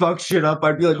 When he'd fuck shit up,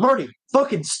 I'd be like, Marty,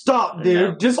 fucking stop,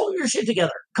 dude. Just pull your shit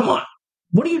together. Come on.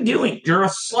 What are you doing? You're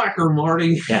a slacker,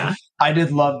 Marty. Yeah. I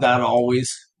did love that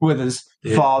always with his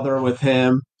father, with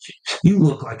him. You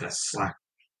look like a slacker.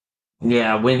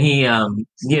 Yeah, when he,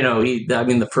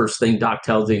 the first thing Doc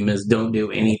tells him is don't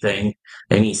do anything,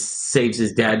 and he saves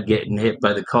his dad getting hit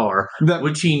by the car,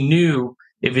 which he knew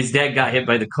if his dad got hit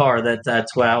by the car,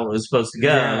 that's how it was supposed to go.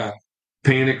 Yeah.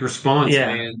 Panic response,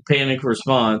 man. Panic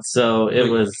response. So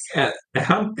it was.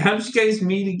 How did you guys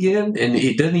meet again? And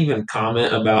he doesn't even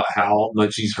comment about how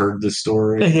much he's heard the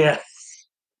story. Yeah.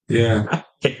 Yeah.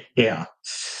 Yeah.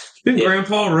 Did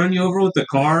Grandpa run you over with the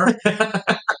car?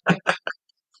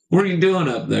 What are you doing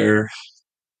up there?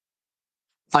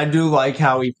 I do like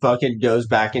how he fucking goes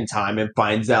back in time and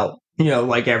finds out,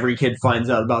 like every kid finds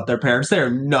out about their parents. They're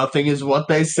nothing is what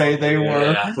they say they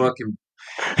were. Fucking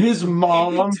his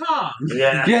mom. Tom.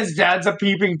 Yeah. His dad's a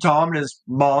peeping Tom and his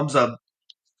mom's a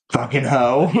fucking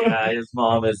hoe. Yeah, his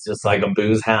mom is just like a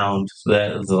booze hound.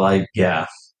 That's like, yeah.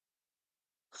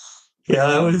 Yeah,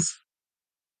 that was.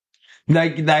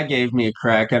 That gave me a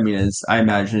crack. I mean, I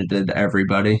imagine it did to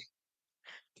everybody.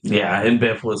 Yeah, and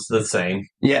Biff was the same.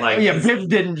 Yeah, Biff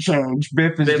didn't change.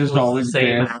 Biff is just always the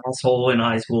same Biff. asshole in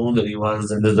high school that he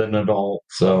was as an adult.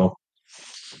 So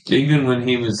even when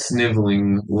he was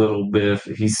sniveling little Biff,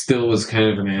 he still was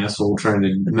kind of an asshole trying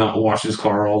to not wash his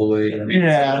car all the way.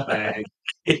 Yeah.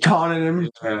 Conning him.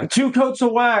 2 coats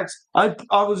of wax. I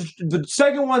was the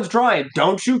second one's drying.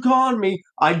 Don't you con me.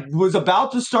 I was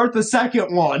about to start the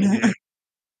second one.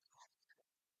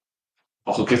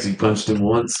 Oh, because he punched him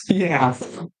once? Yeah.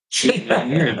 Shit,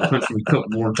 man, you're going to punch me a couple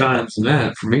more times than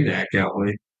that for me to act that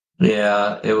way.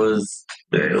 Yeah, it was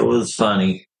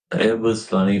funny. It was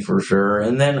funny for sure.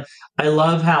 And then I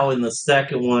love how in the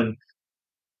second one,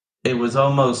 it was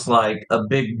almost like a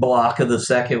big block of the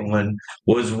second one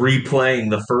was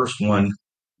replaying the first one.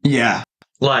 Yeah.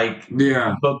 But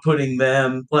putting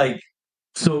them,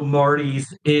 so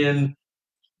Marty's in...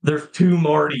 There's 2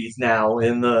 Martys now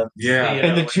in the...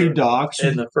 and the 2 docs.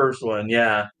 In the first one,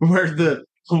 yeah. Where the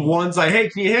one's like, hey,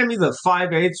 can you hand me the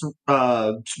 5/8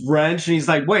 wrench? And he's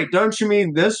like, wait, don't you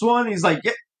mean this one? He's like,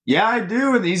 yeah, I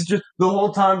do. And he's just the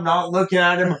whole time not looking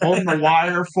at him, holding the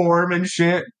wire for him and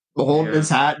shit, holding his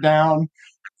hat down.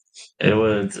 It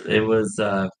was,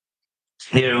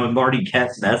 and Marty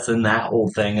kept messing that whole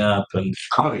thing up. And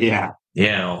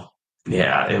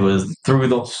it was through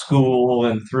the school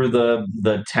and through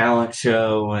the talent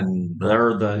show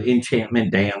or the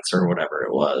enchantment dance or whatever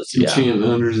it was.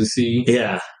 Enchantment Under the Sea.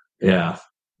 Yeah. Yeah.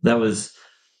 That was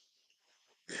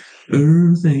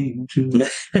Earth Angel.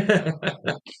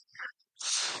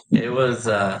 It was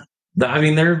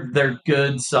they're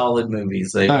good, solid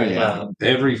movies.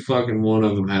 Every fucking one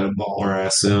of them had a baller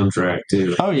ass soundtrack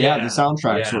too. Oh yeah, the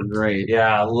soundtracks were great.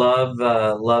 Yeah, love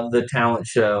the talent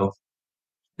show.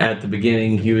 at the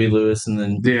beginning, Huey Lewis, and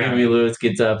then Huey Lewis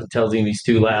gets up and tells him he's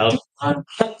too loud.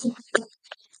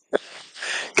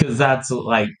 Because that's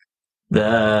like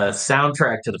the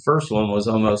soundtrack to the first one was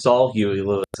almost all Huey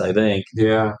Lewis, I think.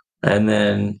 Yeah. And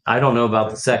then I don't know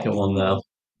about the second one though.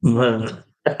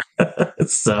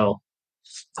 So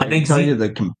I think tell you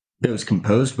it was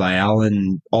composed by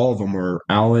Alan. All of them were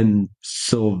Alan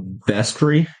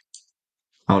Silvestri.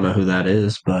 I don't know who that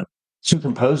is, but who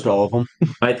composed all of them.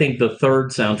 I think the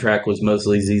third soundtrack was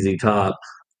mostly ZZ Top.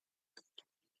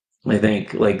 I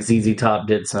think like ZZ Top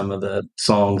did some of the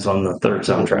songs on the third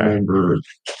soundtrack. I remember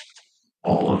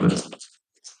all of it.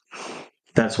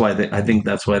 That's why I think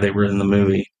that's why they were in the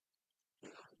movie.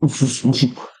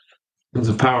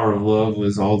 The Power of Love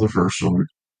was all the first one.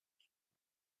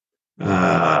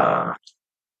 Yeah,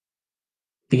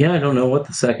 I don't know what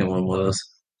the second one was.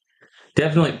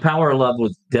 Definitely, Power of Love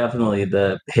was definitely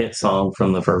the hit song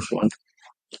from the first one.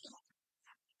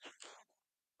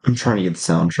 I'm trying to get the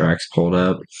soundtracks pulled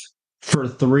up. For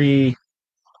 3,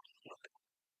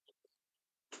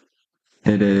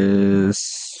 it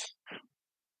is...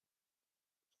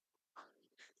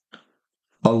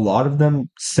 A lot of them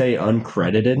say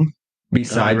uncredited.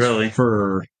 Besides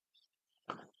for...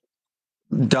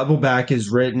 Double Back is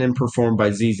written and performed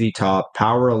by ZZ Top.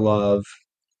 Power of Love,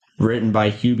 written by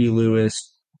Huey Lewis,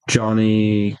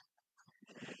 Johnny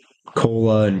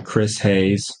Cola, and Chris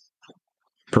Hayes.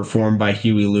 Performed by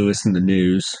Huey Lewis and the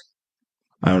News.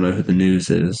 I don't know who the News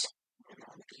is.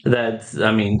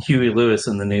 Huey Lewis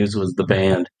and the News was the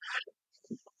band.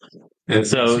 And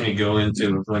so you go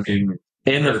into fucking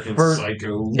American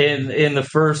Psycho. In the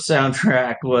first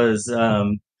soundtrack was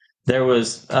there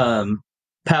was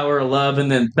Power of Love,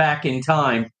 and then Back in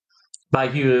Time by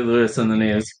Huey Lewis and the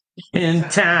News. In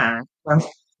Time.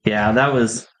 Yeah, that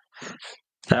was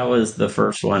the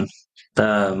first one.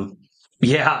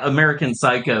 American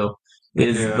Psycho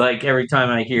is like every time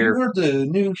I hear. You heard the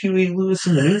new Huey Lewis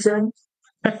and the News album?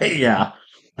 Yeah.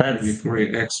 That's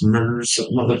great ex-murders.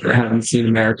 I haven't seen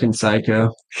American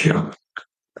Psycho.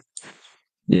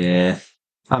 Yeah.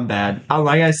 I'm bad.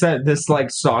 Like I said, this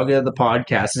saga of the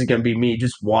podcast is going to be me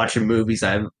just watching movies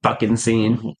I haven't fucking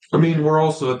seen. I mean, we're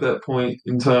also at that point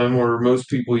in time where most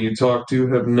people you talk to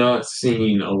have not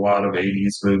seen a lot of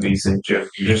 80s movies, and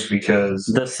just because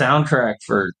the soundtrack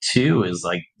for 2 is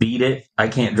like Beat It, I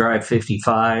Can't Drive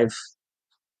 55,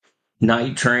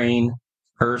 Night Train,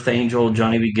 Earth Angel,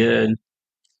 Johnny Be Good.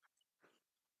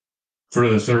 For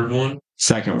the third one?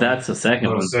 Second one. That's the second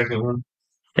one. The second one?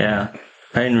 Yeah.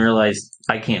 I didn't realize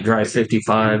I Can't Drive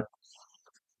 55.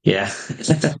 Yeah.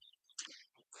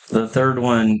 The third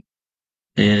one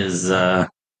is what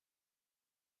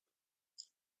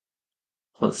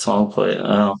song play?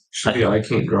 Oh, I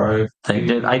Can't Drive.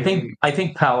 I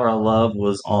think Power of Love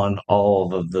was on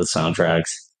all of the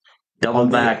soundtracks. Double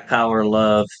Back, Power of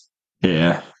Love.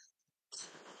 Yeah.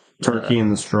 Turkey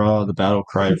in the Straw, the Battle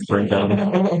Cry of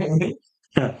Springtown.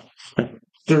 Yeah,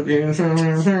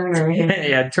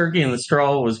 Turkey in the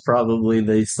Straw was probably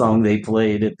the song they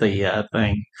played at the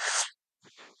thing.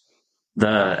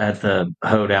 At the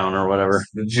hoedown or whatever.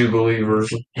 The Jubilee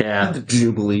version. Yeah. The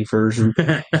Jubilee version.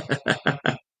 The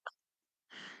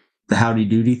Howdy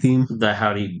Doody theme. The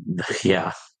Howdy,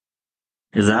 yeah.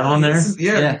 Is that on there?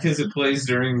 Yeah, because it plays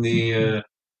during the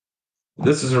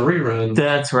this is a rerun.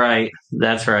 That's right.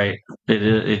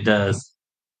 It does.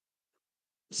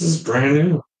 This is brand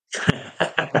new.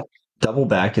 Double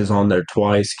Back is on there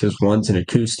twice because one's an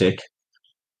acoustic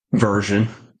version.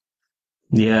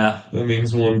 Yeah. That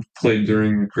means one played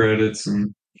during the credits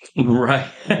and right.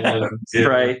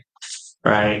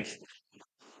 Right.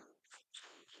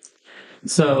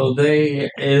 So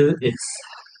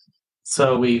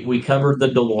we covered the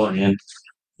DeLorean,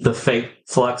 the fake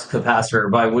flux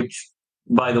capacitor,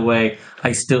 by the way,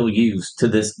 I still use to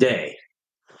this day.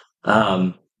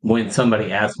 When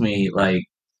somebody asks me,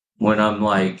 when I'm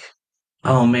like,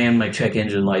 oh man, my check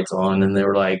engine light's on, and they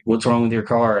were like, what's wrong with your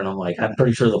car? And I'm like, I'm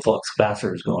pretty sure the flux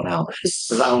capacitor is going out,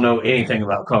 because I don't know anything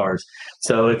about cars.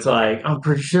 So it's like, I'm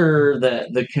pretty sure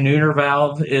that the Canooner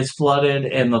valve is flooded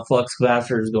and the flux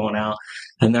capacitor is going out.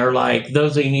 And they're like,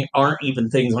 those aren't even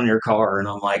things on your car. And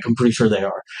I'm like, I'm pretty sure they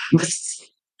are.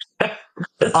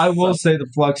 I will say the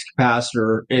flux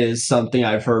capacitor is something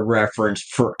I've heard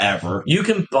referenced forever. You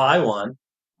can buy one.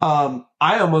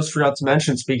 I almost forgot to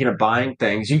mention, speaking of buying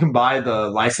things, you can buy the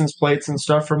license plates and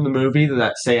stuff from the movie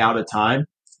that say out of time,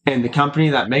 and the company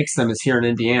that makes them is here in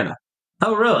Indiana.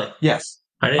 Oh, really? Yes.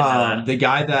 I didn't know that. The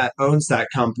guy that owns that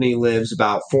company lives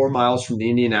about 4 miles from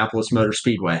the Indianapolis Motor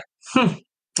Speedway. I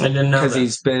didn't know that.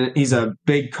 Because he's a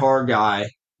big car guy,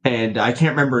 and I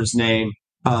can't remember his name,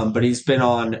 but he's been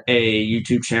on a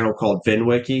YouTube channel called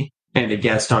VinWiki and a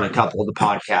guest on a couple of the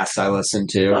podcasts I listen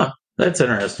to. Huh, that's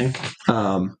interesting.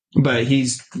 But he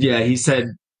said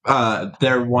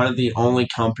they're one of the only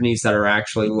companies that are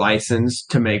actually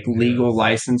licensed to make legal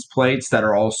license plates that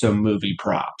are also movie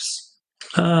props.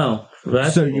 Oh,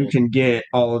 that's so cool. you can get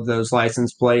all of those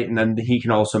license plate, and then he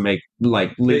can also make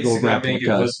like legal Basically, replicas.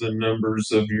 make it with the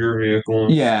numbers of your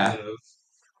vehicle. Yeah.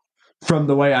 From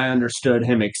the way I understood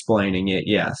him explaining it,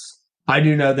 yes. I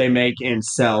do know they make and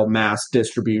sell mass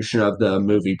distribution of the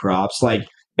movie props. Like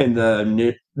in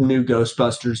the new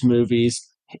Ghostbusters movies,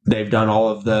 they've done all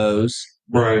of those.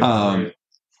 Right. I'm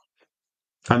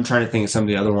trying to think of some of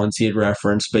the other ones he had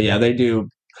referenced, but yeah, they do.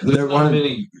 There's not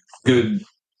many good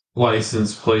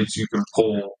license plates you can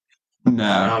pull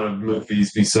out of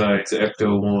movies besides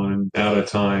Ecto One, Out of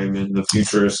Time, and the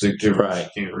futuristic gibberish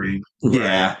you can't read.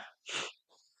 Yeah.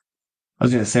 I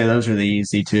was going to say those are the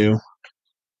easy two.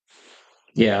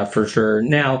 Yeah, for sure.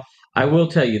 Now, I will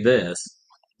tell you this.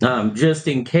 Just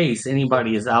in case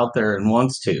anybody is out there and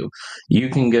wants to, you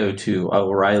can go to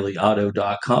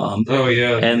O'ReillyAuto.com. Oh,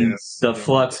 yeah. And the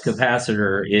flux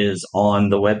capacitor is on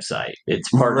the website. It's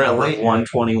part number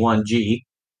 121G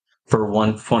for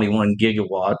 121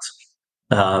 gigawatts.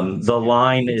 The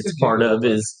line it's part of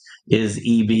is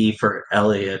EB for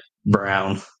Elliot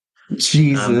Brown.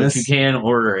 Jesus. But you can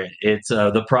order it. It's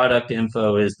the product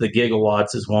info is the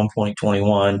gigawatts is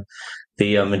 1.21.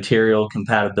 The material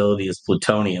compatibility is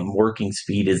plutonium. Working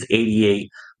speed is 88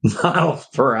 miles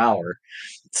per hour.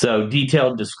 So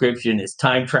detailed description is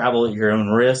time travel at your own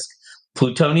risk.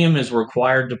 Plutonium is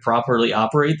required to properly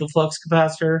operate the flux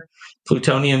capacitor.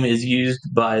 Plutonium is used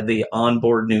by the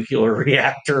onboard nuclear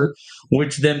reactor,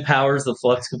 which then powers the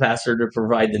flux capacitor to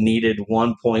provide the needed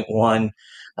 1.1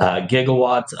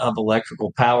 gigawatts of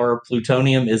electrical power.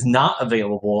 Plutonium is not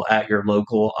available at your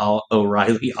local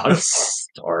O'Reilly Auto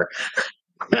store.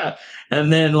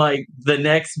 And then, like, the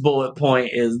next bullet point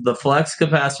is the flux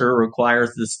capacitor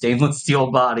requires the stainless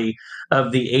steel body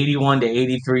of the 81 to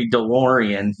 83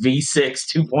 DeLorean V6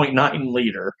 2.9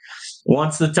 liter.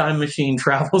 Once the time machine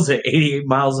travels at 88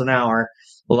 miles an hour,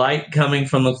 light coming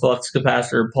from the flux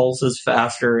capacitor pulses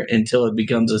faster until it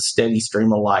becomes a steady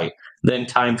stream of light. Then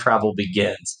time travel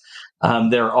begins.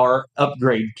 There are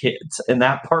upgrade kits, and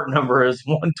that part number is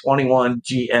 121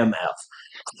 GMF.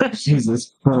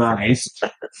 Jesus Christ.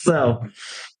 So,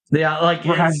 yeah, like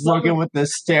Brad's looking with the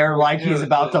stare like he's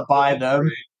about to buy them.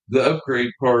 The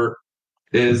upgrade part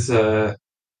is what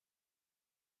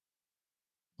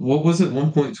was it?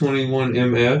 1.21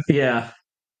 MF? Yeah.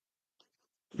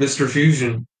 Mr.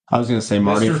 Fusion. I was gonna say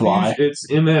Marty Mr. Fly. Fusion,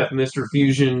 it's MF, Mr.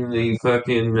 Fusion, the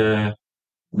fucking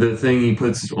the thing he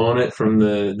puts on it from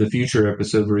the future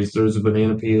episode where he throws a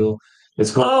banana peel.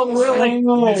 It's called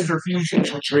Mr. Fusion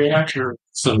reactor.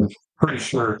 So I'm pretty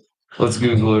sure. Let's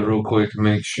Google it real quick to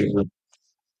make sure.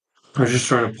 I was just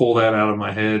trying to pull that out of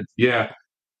my head. Yeah.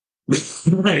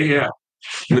 Yeah.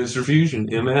 Mr. Fusion,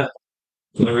 MF.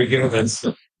 There we go. That's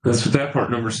what that part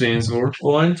number stands for.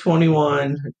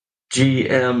 121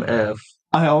 GMF.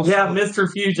 Yeah,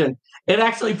 Mr. Fusion. It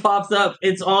actually pops up.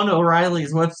 It's on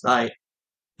O'Reilly's website.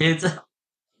 It's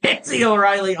the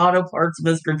O'Reilly Auto Parts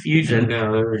Mr. Fusion.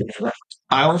 Yeah, there we go.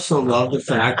 I also love the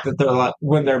fact that they're like,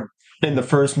 when they're in the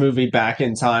first movie Back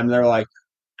in Time, they're like,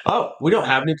 oh, we don't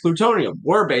have any plutonium.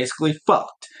 We're basically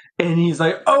fucked. And he's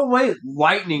like, oh, wait,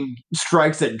 lightning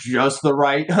strikes at just the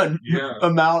right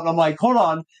amount. And I'm like, hold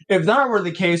on. If that were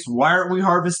the case, why aren't we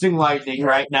harvesting lightning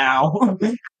right now?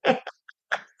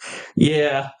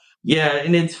 Yeah.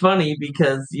 And it's funny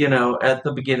because, at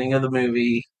the beginning of the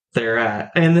movie, they're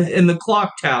at, and the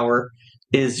clock tower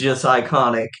is just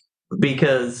iconic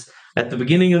because at the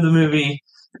beginning of the movie,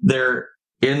 they're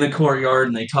in the courtyard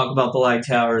and they talk about the light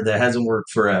tower that hasn't worked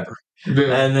forever.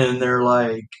 Yeah. And then they're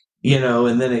like,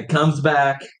 and then it comes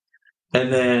back,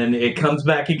 and then it comes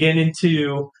back again in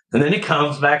 2, and then it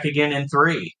comes back again in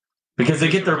 3. Because they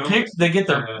get their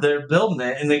they're building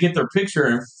it, and they get their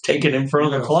picture taken in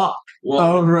front of the clock. Well,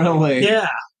 oh, really? Yeah.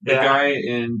 The guy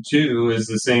in 2 is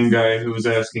the same guy who was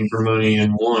asking for money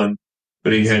in 1,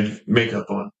 but he had makeup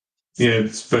on. He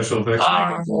had special effects.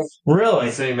 Really?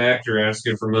 The same actor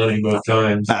asking for money both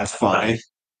times. That's funny.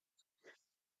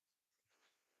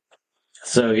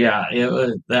 So, yeah, it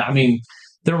was,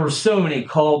 there were so many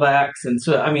callbacks, and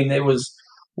so, it was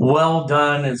well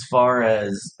done as far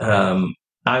as,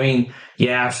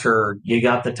 yeah, sure, you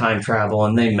got the time travel,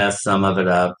 and they messed some of it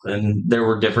up, and there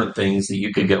were different things that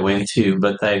you could go into,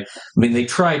 but they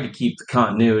tried to keep the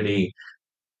continuity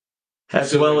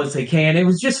as well as they can. It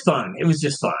was just fun.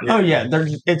 Oh, yeah,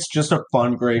 it's just a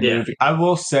fun, great movie. I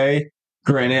will say,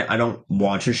 granted, I don't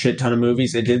watch a shit ton of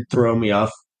movies. It did throw me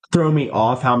off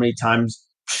how many times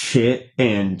shit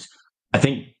and I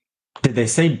think, did they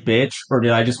say bitch or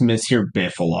did I just mishear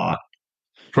biff a lot?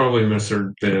 Probably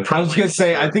misheard Biff. I was going to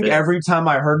say, I think Biff. every time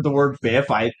I heard the word biff,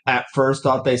 I at first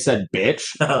thought they said bitch,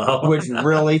 which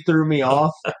really threw me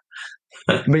off.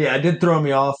 But yeah, it did throw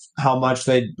me off how much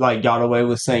they like got away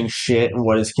with saying shit in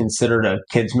what is considered a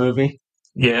kids movie.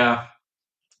 Yeah.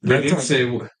 They did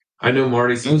say, I know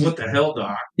Marty says, what the hell,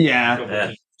 Doc?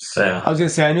 Yeah. Yeah. I was going to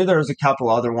say, I knew there was a couple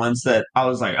other ones that I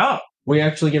was like, oh, we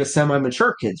actually get a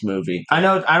semi-mature kids movie. I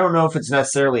don't know if it's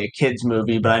necessarily a kids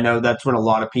movie, but I know that's when a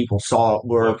lot of people saw it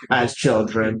were as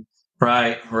children.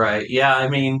 Right. Yeah, I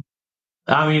mean,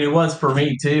 it was for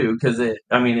me too, because it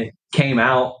came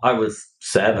out, I was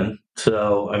 7.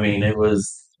 So, it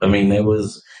was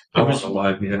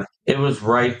alive, yeah. it was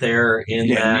right there in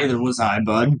that. Neither was I,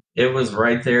 bud. It was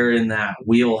right there in that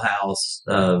wheelhouse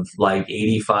of like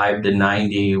 85 to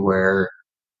 90 where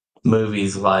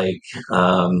movies like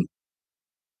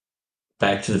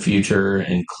Back to the Future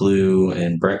and Clue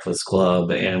and Breakfast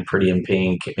Club and Pretty in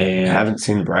Pink and I haven't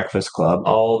seen Breakfast Club.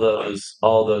 all those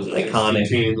iconic,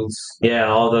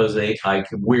 all those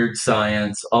Weird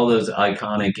Science, all those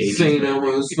iconic St.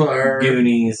 Elmo's Fire,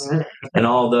 Goonies, and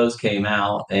all those came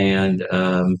out, and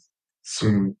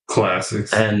some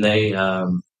classics, and they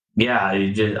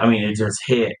it just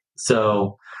hit.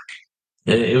 So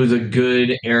it was a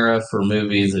good era for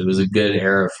movies. It was a good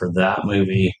era for that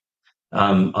movie.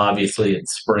 Obviously, it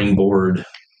springboard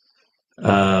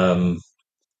the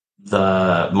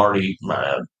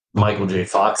Michael J.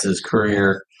 Fox's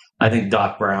career. I think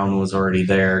Doc Brown was already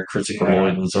there. Christopher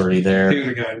Lloyd was already there. He would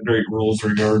have gotten great roles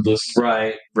regardless.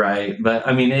 Right. But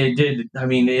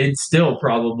it's still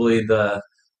probably the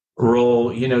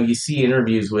role. You see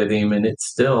interviews with him, and it's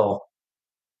still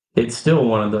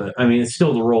one of the. It's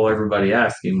still the role everybody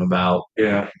asks him about.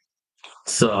 Yeah.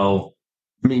 So.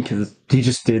 Because he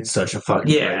just did such a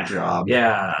fucking great job.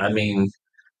 Yeah, and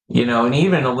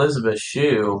even Elizabeth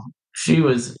Shue, she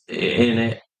was in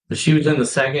it. She was in the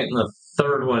second and the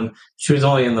third one. She was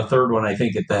only in the third one, I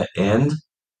think, at the end.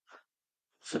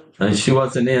 And she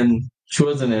wasn't in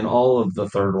all of the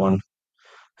third one.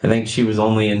 I think she was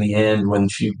only in the end when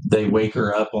they wake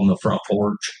her up on the front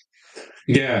porch.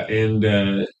 Yeah,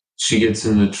 and she gets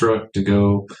in the truck to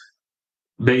go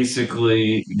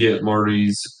basically get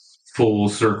Marty's full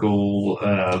circle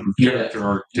character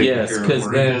arc. Yes, because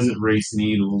he doesn't race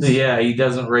Needles. Yeah, he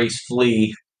doesn't race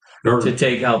Flea to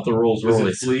take out the Rolls Royce.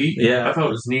 Was it Flea? Yeah, I thought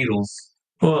it was Needles.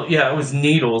 Well, yeah, it was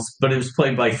Needles, but it was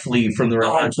played by Flea from the Red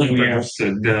Hot Chili Peppers.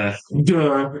 Duh.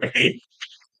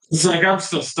 It's like I'm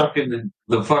still stuck in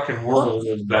the fucking world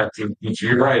of Back to the Future.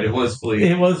 You're right, it was Flea.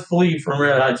 It was Flea from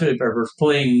Red Hot Chili Peppers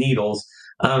playing Needles.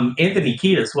 Anthony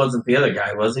Kiedis wasn't the other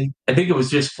guy, was he? I think it was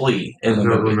just Flea in the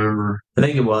movie. I don't remember. I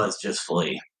think it was just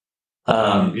Flea.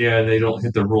 Yeah, they don't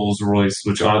hit the Rolls Royce,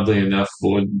 which oddly enough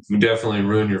would definitely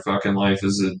ruin your fucking life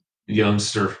as a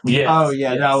youngster. Yes, oh,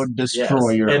 yeah, that would destroy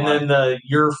your life. And then the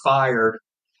You're Fired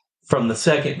from the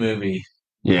second movie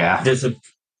disappears.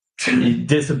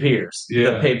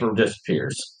 Yeah. The paper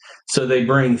disappears. So they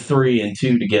bring 3 and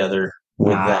 2 together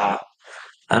with that.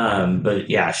 But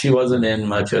yeah, she wasn't in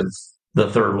much of the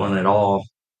third one at all.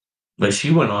 But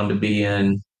she went on to be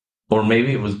in, or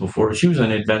maybe it was before, she was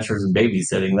in Adventures in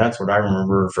Babysitting. That's what I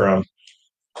remember her from.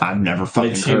 I've never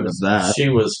fucking heard of that. She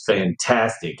was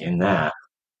fantastic in that.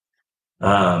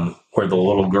 Where the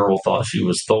little girl thought she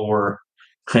was Thor.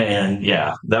 And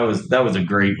yeah, that was a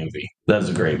great movie. That was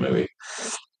a great movie.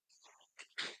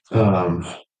 Trying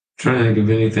to think of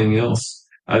anything else.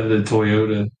 The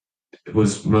Toyota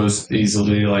was most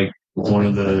easily like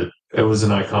it was an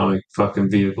iconic fucking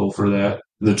vehicle for that.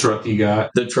 The truck he got.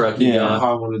 I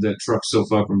wanted that truck so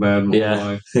fucking bad in my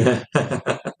life.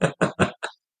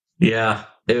 Yeah.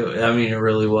 It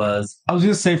really was. I was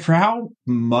going to say, for how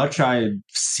much I've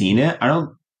seen it, I don't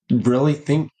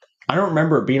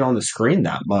remember it being on the screen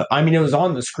that much. It was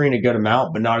on the screen a good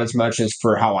amount, but not as much as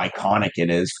for how iconic it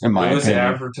is, in my opinion. It was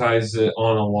advertised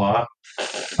on a lot.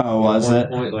 Oh, was it?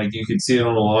 At one point, like, you could see it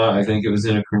on a lot. I think it was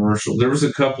in a commercial. There was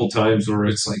a couple times where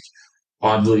it's, like,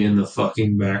 oddly in the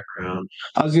fucking background.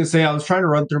 I was going to say, I was trying to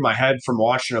run through my head from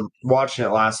watching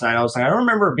it last night. I was like, I don't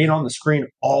remember it being on the screen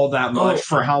all that much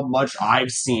for how much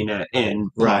I've seen it in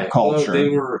pop culture.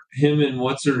 Well, him and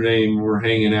what's-her-name were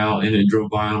hanging out, and it drove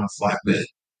by on a flatbed.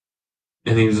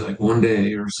 And he was like, one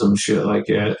day or some shit like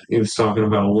that. He was talking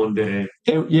about one day.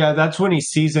 That's when he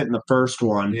sees it in the first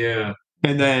one. Yeah.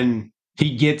 And then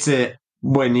he gets it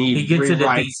when he gets it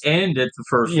at the end at the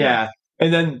first one. Yeah.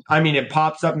 And then, I mean, it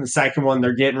pops up in the second one.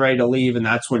 They're getting ready to leave, and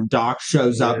that's when Doc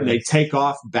shows up, and they take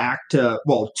off back to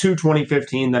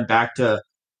 2015, then back to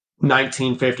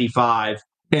 1955.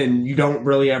 And you don't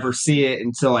really ever see it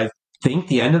until I think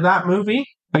the end of that movie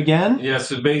again. Yeah,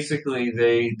 so basically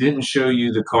they didn't show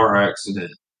you the car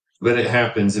accident, but it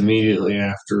happens immediately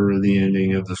after the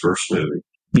ending of the first movie.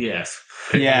 Yes.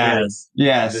 Yes.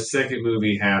 The second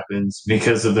movie happens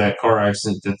because of that car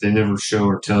accident that they never show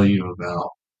or tell you about.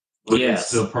 But it's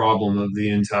the problem of the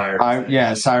entire thing.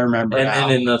 I remember. And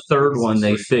then in the third one,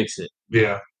 they fix it.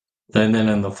 Yeah. And then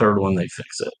in the third one, they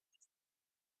fix it.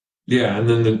 Yeah, and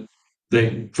then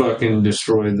they fucking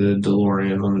destroy the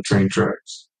DeLorean on the train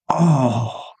tracks.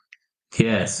 Oh.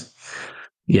 Yes.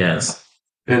 Yes.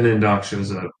 And then Doc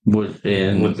shows up with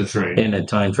the train. In a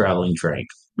time-traveling train.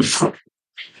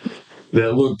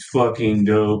 That looked fucking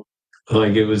dope.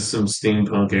 Like it was some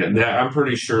steampunk. I'm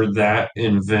pretty sure that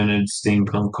invented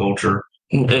steampunk culture.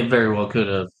 It very well could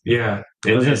have. Yeah.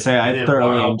 I was going to say, I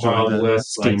thoroughly enjoyed the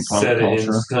West, steampunk set it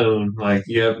culture. in stone. Like,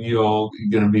 yep, you all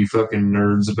going to be fucking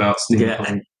nerds about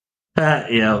steampunk.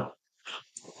 Yeah.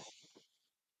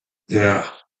 Yeah.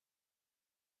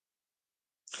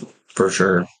 For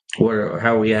sure.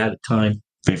 How are we at time?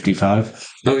 55.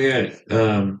 Oh, yeah.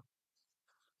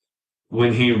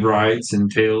 When he rides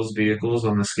and tails vehicles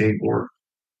on the skateboard.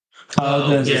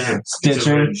 Stitching. It's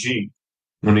a red Jeep.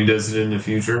 When he does it in the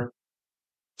future,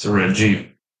 it's a red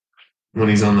Jeep. When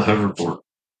he's on the hoverboard.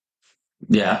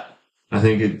 Yeah. I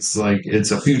think it's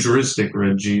a futuristic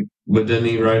red Jeep, but doesn't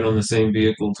he ride on the same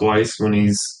vehicle twice when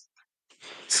he's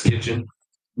skitching?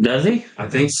 Does he? I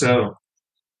think so.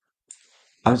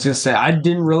 I was going to say, I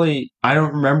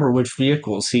don't remember which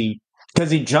vehicles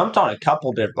because he jumped on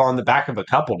the back of a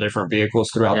couple different vehicles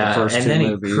throughout the first two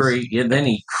movies. Then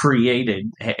he created,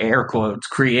 air quotes,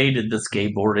 created the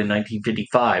skateboard in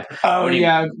 1955. Oh,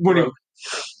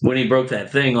 when he broke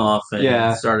that thing off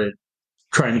and started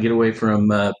trying to get away from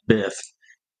Biff.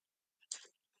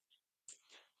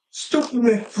 Stupid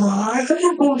McFly,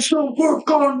 I'm going to work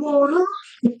on water.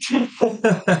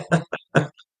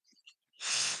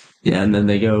 Yeah, and then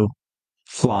they go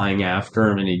flying after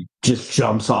him, and he just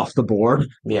jumps off the board.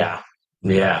 Yeah.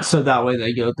 Yeah. So that way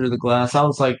they go through the glass. I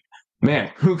was like,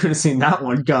 man, who could have seen that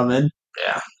one coming?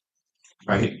 Yeah.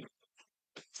 Right.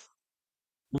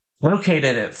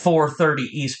 Located at 430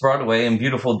 East Broadway in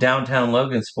beautiful downtown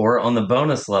Logansport, on the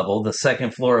bonus level, the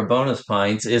second floor of Bonus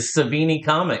Pints, is Savini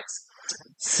Comics.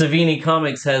 Savini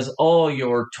Comics has all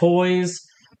your toys,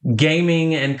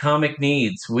 gaming, and comic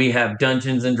needs. We have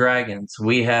Dungeons and Dragons.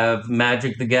 We have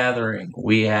Magic the Gathering.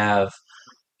 We have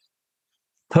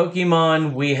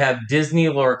Pokemon. We have Disney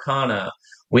Lorcana.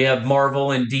 We have Marvel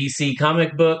and DC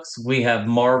comic books. We have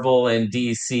Marvel and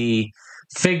DC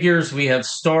figures. We have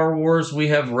Star Wars. We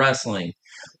have wrestling.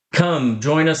 Come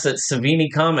join us at Savini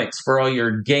Comics for all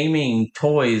your gaming,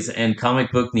 toys, and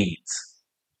comic book needs.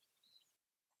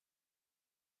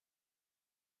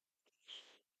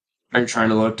 I'm trying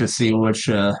to look to see which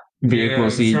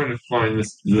vehicles I'm trying to find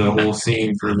the whole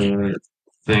scene for the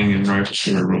thing and write it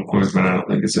real quick, but I don't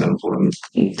think it's that important.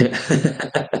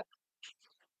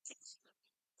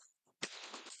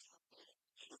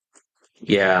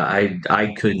 Yeah,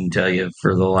 I couldn't tell you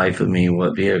for the life of me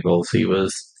what vehicles he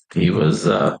was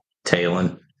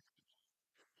tailing.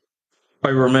 I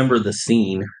remember the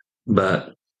scene,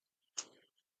 but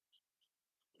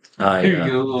Here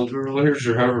you go, little girl. Here's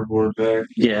your hoverboard back.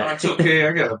 Yeah, That's okay.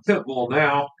 I got a pit bull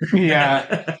now.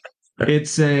 Yeah,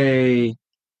 it's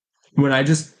when I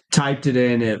just typed it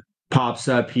in, it pops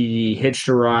up. He hitched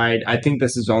a ride. I think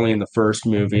this is only in the first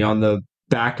movie, on the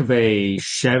back of a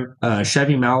Chevy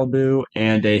Malibu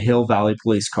and a Hill Valley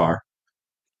police car.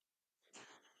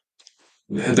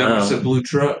 That was a blue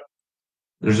truck.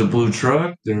 There's a blue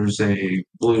truck. There's a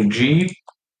blue Jeep.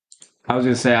 I was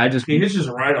gonna say, he hitches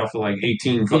a ride off of like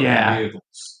 18 fucking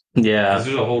vehicles. Yeah,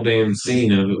 there's a whole damn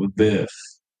scene of it with Biff.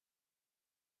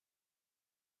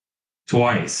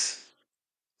 Twice.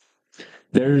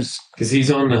 Because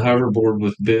he's on the hoverboard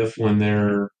with Biff when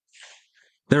there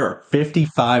are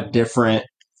 55 different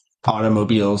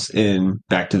automobiles in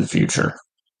Back to the Future.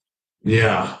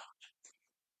 Yeah.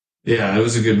 Yeah, it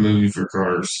was a good movie for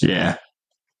cars. Yeah.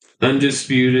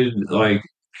 Undisputed,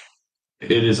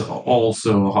 it is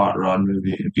also a hot rod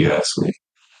movie, if you ask me.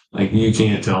 You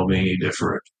can't tell me any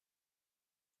different.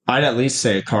 I'd at least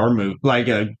say a car movie,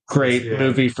 a great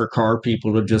movie for car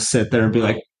people to just sit there and be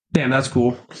like, damn, that's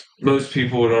cool. Most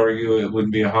people would argue it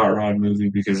wouldn't be a hot rod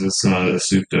movie because it's not a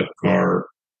souped up car.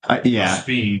 Yeah.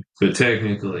 Speed, but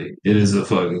technically, it is a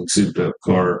fucking souped up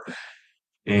car.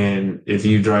 And if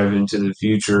you drive into the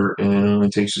future and it only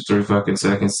takes you 3 fucking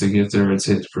seconds to get there, it's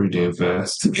pretty damn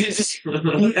fast.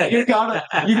 You got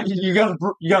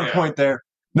a point there.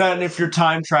 Then if you're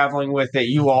time traveling with it,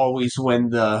 you always win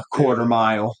the quarter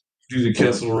mile. Do the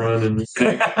Kessel Run in the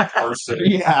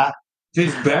Yeah.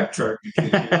 Just backtrack.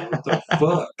 What the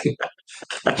fuck?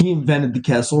 He invented the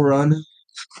Kessel Run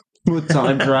with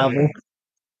time travel.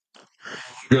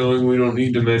 Going, we don't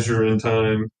need to measure in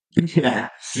time. Yeah.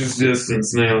 It's just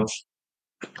distance now.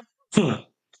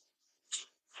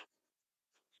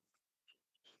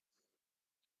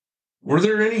 Were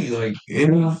there any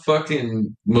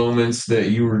fucking moments that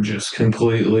you were just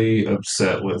completely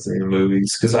upset with in the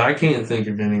movies? Because I can't think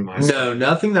of any myself. No,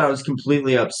 nothing that I was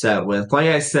completely upset with. Like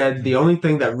I said, the only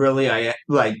thing that really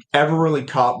ever really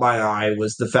caught my eye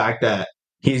was the fact that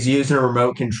he's using a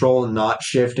remote control and not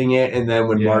shifting it, and then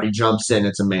when Marty jumps in,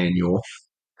 it's a manual.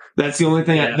 That's the only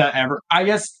thing that ever. I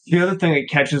guess the other thing that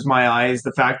catches my eye is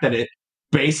the fact that it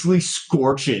basically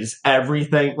scorches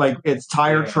everything, like its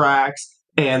tire tracks,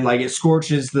 and like it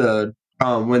scorches the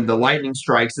when the lightning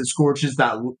strikes, it scorches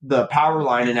the power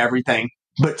line and everything.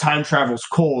 But time travel's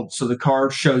cold, so the car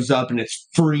shows up and it's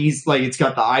freeze, like it's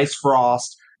got the ice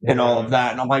frost and all of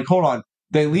that. And I'm like, hold on,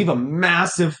 they leave a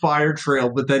massive fire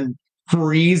trail, but then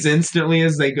freeze instantly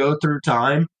as they go through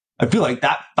time. I feel like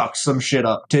that fucks some shit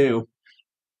up too.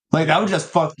 Like, that would just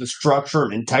fuck the structure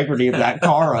and integrity of that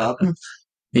car up.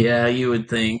 Yeah, you would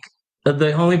think.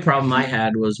 The only problem I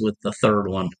had was with the third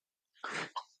one.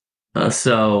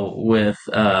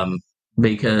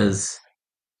 Because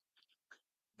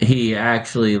he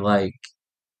actually, like,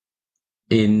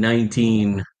 in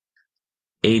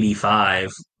 1985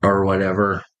 or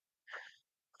whatever,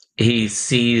 he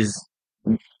sees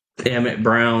Emmett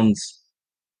Brown's,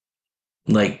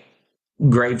 like,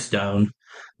 gravestone,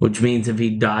 which means if he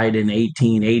died in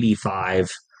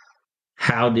 1885,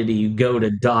 how did he go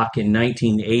to dock in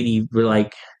 1980?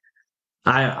 Like,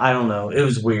 I don't know. It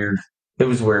was weird. It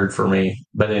was weird for me.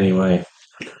 But anyway.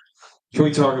 Can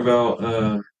we talk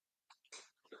about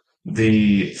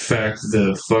the fact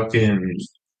the fucking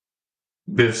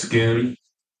Biff's goon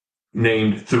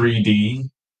named 3D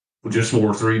just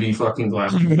wore 3D fucking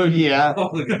glasses? Yeah.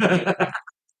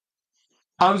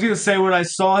 I was going to say, when I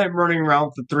saw him running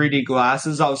around with the 3D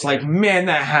glasses, I was like, man,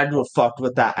 that had to have fucked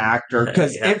with that actor,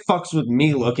 because it fucks with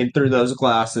me looking through those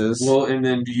glasses. Well, and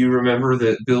then do you remember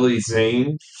that Billy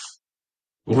Zane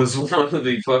was one of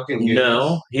the fucking goons?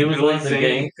 No, he was one of the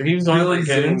gang. He was one of the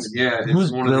goons. Yeah,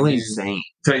 Who's one Billy of the Zane?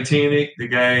 Titanic, the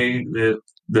guy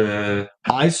that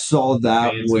I saw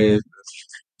that with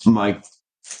my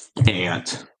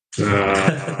aunt.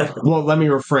 Well, let me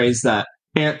rephrase that.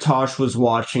 Aunt Tosh was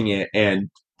watching it, and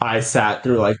I sat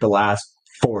through like the last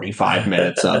 45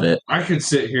 minutes of it. I could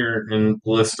sit here and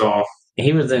list off.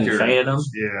 He was in Phantom,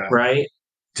 right?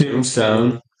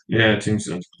 Tombstone. Yeah,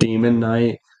 Tombstone. Demon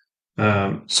Knight.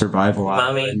 Survival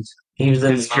Island. He was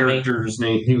in his character's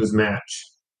name. He was Match.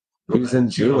 He was in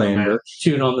Zoolander.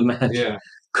 Chewing on the Match. Yeah.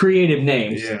 Creative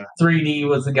names. Yeah. 3D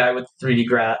was the guy with the 3D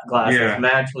glasses. Yeah.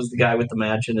 Match was the guy with the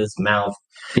match in his mouth.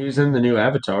 He was in the new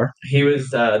Avatar. He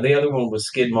was the other one was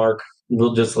Skidmark.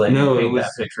 We'll just let you paint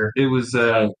that picture. It was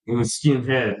Skinhead.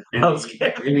 And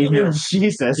Skinhead.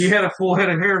 Jesus. He had a full head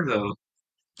of hair though.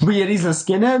 But yet he's a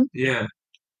skinhead? Yeah.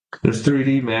 There's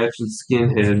 3D Match with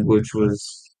Skinhead, which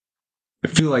was, I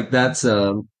feel like that's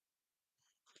a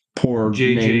poor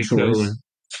J.J. Cohen.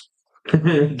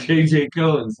 J.J.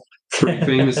 Cohen's pretty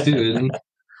famous too, isn't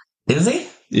he? Is he?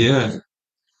 Yeah.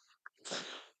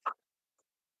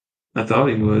 I thought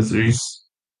he was.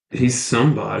 He's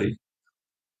somebody.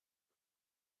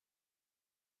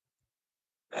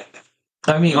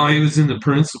 I mean, he was in The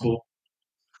Principal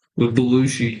with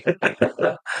Belushi.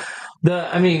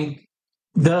 the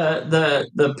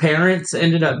parents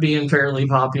ended up being fairly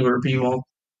popular people.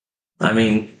 I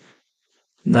mean,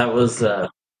 that was what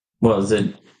was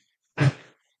it?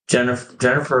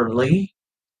 Jennifer Lee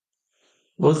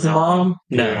was the mom.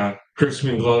 No, Yeah.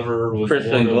 Crispin Glover was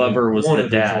the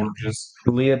dad.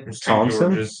 Leah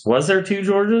Thompson? Was there two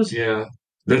Georges? Yeah.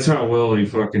 That's how well he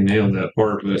fucking nailed that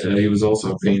part, but he was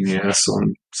also a pain in the ass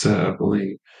on set, I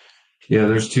believe. Yeah,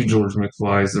 there's two George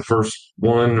McFlys. The first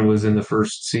one was in the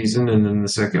first season, and then the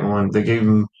second one, they gave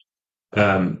him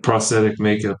prosthetic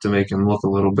makeup to make him look a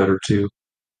little better, too.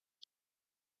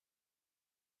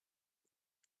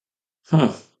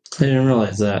 Huh. I didn't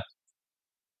realize that.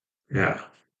 Yeah.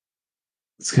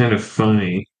 It's kind of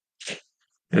funny.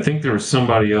 I think there was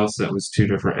somebody else that was two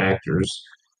different actors.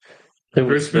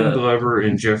 Crispin Glover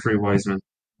and Jeffrey Wiseman.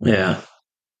 Yeah.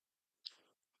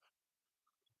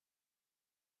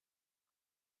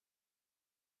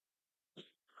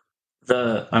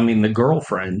 the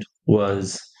girlfriend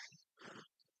was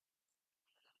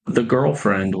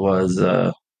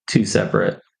two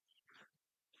separate.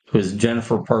 It was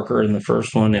Jennifer Parker in the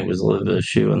first one. It was Elizabeth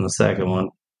Shue in the second one.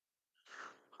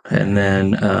 And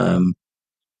then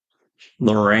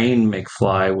Lorraine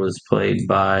McFly was played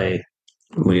by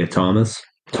Leah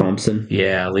Thompson.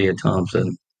 Yeah, Leah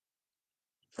Thompson.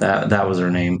 That was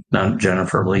her name, not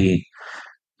Jennifer Lee.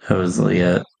 It was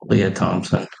Leah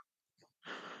Thompson.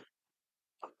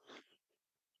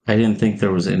 I didn't think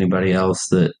there was anybody else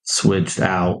that switched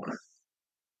out.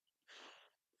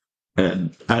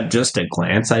 And at just a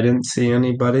glance, I didn't see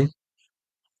anybody.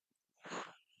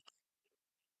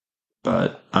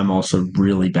 But I'm also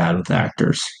really bad with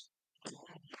actors.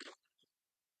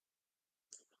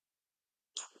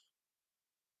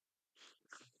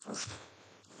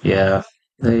 Yeah,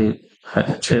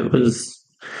 it was.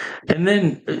 And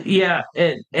then,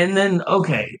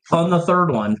 okay, on the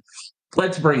third one,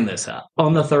 let's bring this up.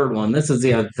 On the third one, this is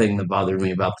the other thing that bothered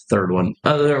me about the third one.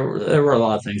 There were a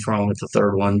lot of things wrong with the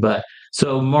third one, but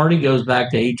so Marty goes back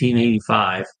to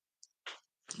 1885,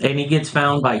 and he gets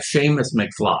found by Seamus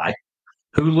McFly,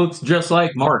 who looks just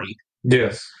like Marty.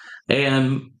 Yes.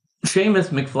 And Seamus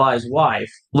McFly's wife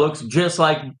looks just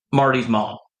like Marty's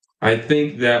mom. I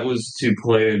think that was to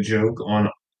play a joke on.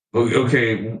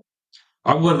 Okay,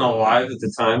 I wasn't alive at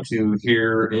the time to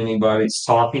hear anybody's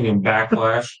talking in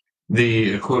backlash,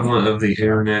 the equivalent of the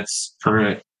internet's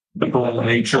current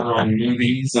nature on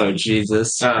movies. Oh,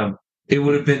 Jesus. It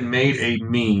would have been made a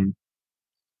meme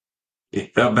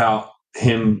about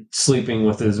him sleeping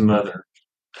with his mother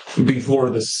before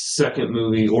the second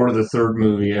movie or the third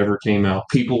movie ever came out.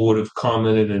 People would have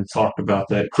commented and talked about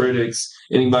that. Critics,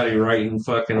 anybody writing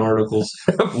fucking articles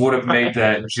would have made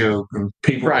that joke, and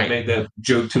people would have made that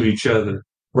joke to each other.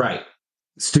 Right.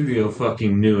 Studio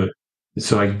fucking knew it.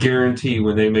 So I guarantee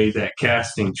when they made that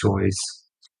casting choice,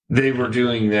 they were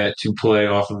doing that to play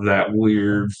off of that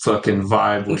weird fucking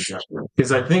vibe.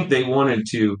 Because I think they wanted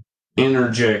to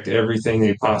interject everything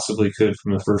they possibly could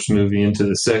from the first movie into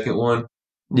the second one.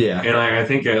 Yeah. And I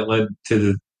think that led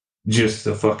to just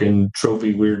the fucking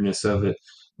tropey weirdness of it.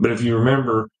 But if you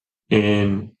remember,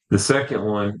 in the second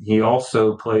one, he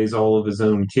also plays all of his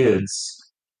own kids.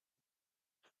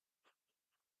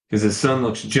 Because his son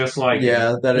looks just like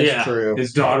him. That is true.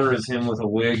 His daughter is him with a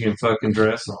wig and fucking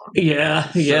dress on.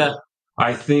 Yeah.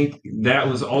 I think that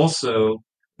was also,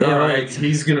 all right,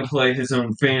 he's going to play his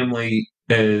own family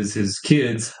as his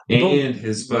kids and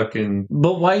his fucking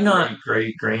But why not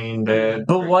great granddad.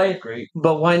 But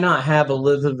why not have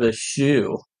Elizabeth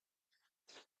Shue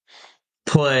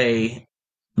play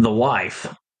the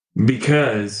wife?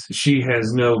 Because she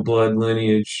has no blood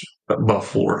lineage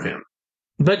before him.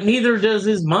 But neither does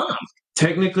his mom.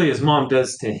 Technically, his mom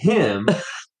does to him.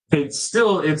 It's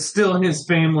still his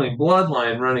family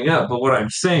bloodline running up. But what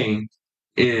I'm saying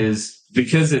is,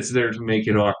 because it's there to make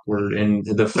it awkward, and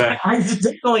the fact it's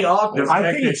definitely awkward.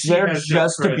 I think it's there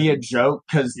just to be a joke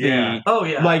because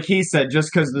like he said, just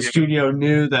because the studio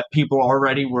knew that people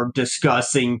already were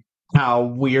discussing how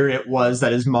weird it was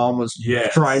that his mom was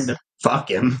trying to fuck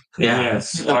him.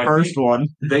 Yes, the first one.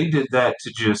 They did that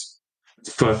to just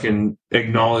fucking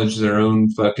acknowledge their own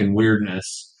fucking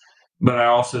weirdness. But I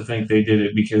also think they did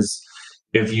it because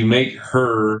if you make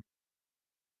her,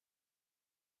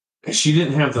 she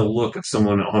didn't have the look of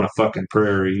someone on a fucking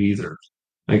prairie either.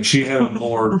 Like she had a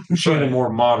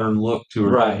more modern look to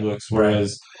her looks,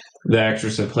 whereas the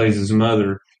actress that plays his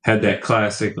mother had that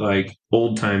classic like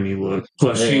old timey look.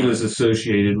 Plus, she was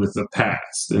associated with the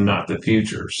past and not the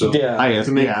future. So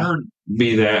to make her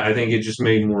be that, I think it just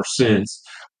made more sense.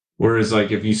 Whereas, like,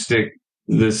 if you stick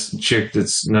this chick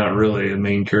that's not really a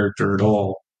main character at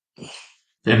all,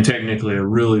 and technically a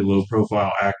really low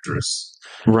profile actress,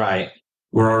 right?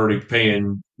 We're already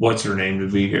paying what's her name to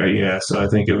be here. Yeah, so I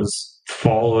think it was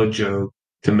follow a joke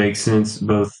to make sense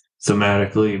both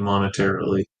thematically and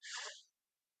monetarily.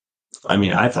 I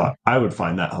mean, I thought I would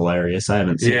find that hilarious. I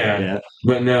haven't seen it yet.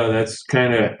 But no, that's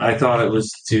kind of, I thought it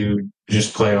was to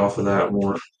just play off of that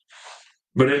more.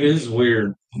 But it is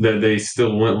weird that they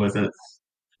still went with it.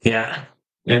 Yeah.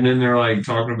 And then they're like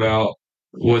talking about,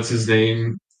 what's his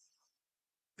name?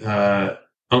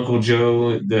 Uncle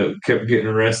Joe that kept getting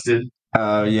arrested.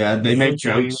 They make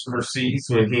jokes overseas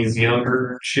when he's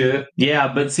younger and shit.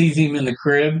 Yeah, but sees him in the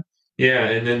crib. Yeah,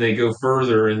 and then they go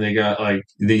further and they got like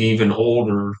the even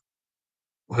older.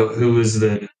 Who was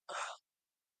the?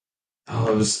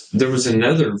 There was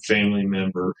another family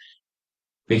member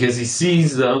because he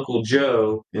sees the Uncle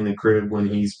Joe in the crib when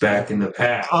he's back in the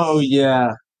past. Oh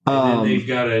yeah, and then they've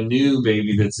got a new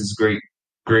baby that's his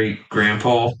great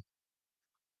grandpa.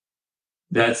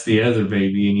 that's the other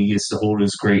baby, and he gets to hold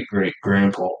his great great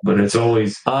grandpa. But it's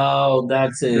always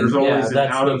that's it. there's always an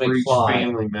that's out the of reach McFly.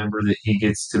 family member that he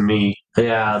gets to meet.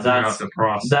 Yeah, throughout the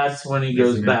process. that's when he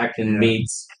goes back and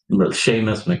meets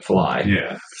Seamus McFly.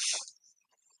 Yeah.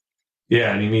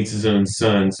 Yeah, and he meets his own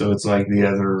son, so it's like the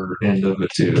other end of it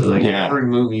too. Like every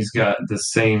movie's got the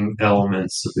same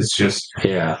elements. It's just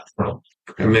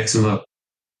mix them up.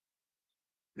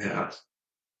 Yeah.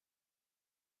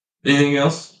 Anything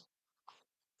else?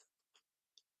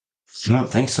 I don't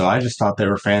think so. I just thought they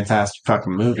were fantastic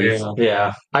fucking movies.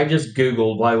 Yeah. I just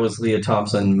Googled why was Leah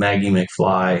Thompson Maggie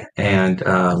McFly, and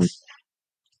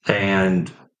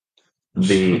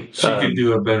the she could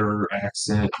do a better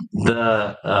accent.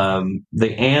 The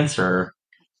answer.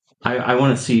 I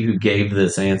want to see who gave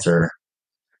this answer.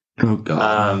 Oh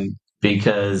god.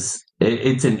 Because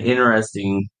it's an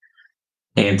interesting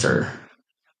answer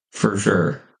for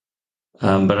sure.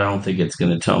 But I don't think it's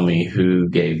going to tell me who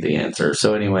gave the answer.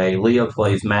 So anyway, Leah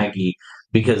plays Maggie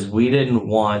because we didn't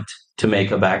want to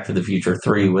make a Back to the Future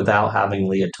 3 without having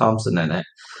Leah Thompson in it.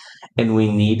 And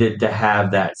we needed to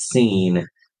have that scene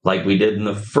like we did in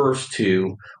the first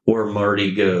two where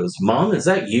Marty goes, "Mom, is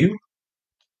that you?"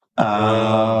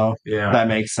 Yeah. That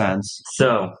makes sense.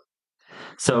 So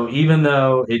even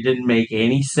though it didn't make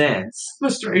any sense,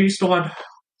 Mr. Eastwood,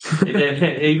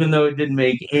 even though it didn't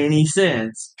make any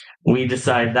sense,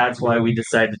 that's why we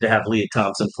decided to have Leah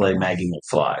Thompson play Maggie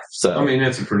McFly. So I mean,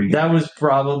 that's a pretty. That was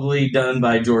probably done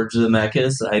by George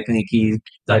Zemeckis. I think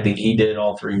he did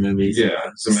all three movies. Yeah,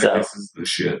 Zemeckis is the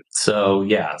shit. So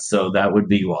that would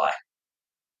be why.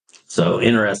 So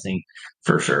interesting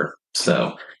for sure.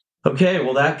 So okay,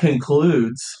 well that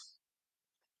concludes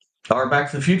our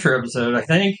Back to the Future episode, I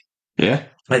think. Yeah.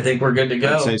 I think we're good to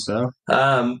go. I'd say so.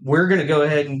 We're going to go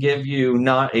ahead and give you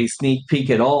not a sneak peek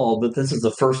at all, but this is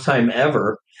the first time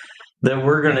ever that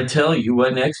we're going to tell you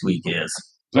what next week is.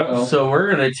 Uh-oh. So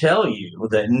we're going to tell you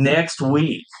that next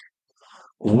week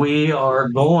we are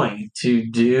going to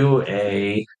do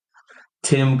a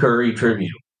Tim Curry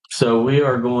tribute. So we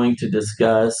are going to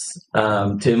discuss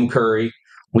Tim Curry.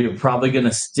 We're probably going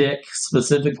to stick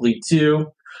specifically to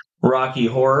Rocky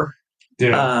Horror.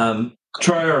 Yeah.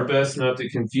 Try our best not to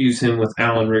confuse him with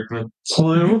Alan Rickman.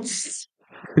 Clue.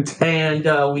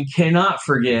 And we cannot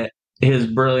forget his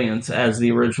brilliance as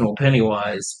the original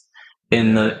Pennywise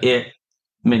in the It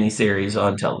miniseries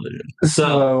on television.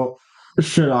 So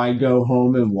should I go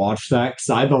home and watch that? Because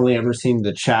I've only ever seen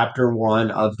the chapter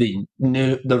 1 of the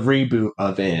reboot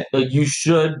of it. You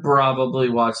should probably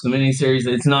watch the miniseries.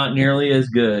 It's not nearly as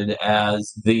good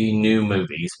as the new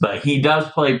movies, but he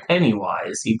does play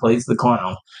Pennywise. He plays the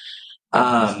clown.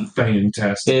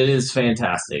 Fantastic. It is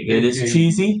fantastic. It is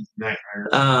cheesy.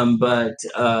 But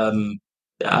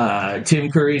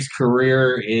Tim Curry's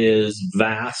career is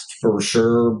vast for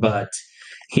sure, but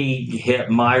he hit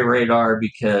my radar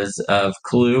because of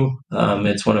Clue.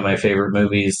 It's one of my favorite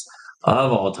movies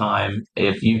of all time.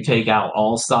 If you take out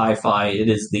all sci-fi, it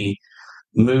is the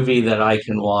movie that I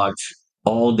can watch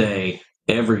all day,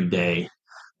 every day,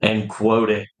 and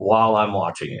quote it while I'm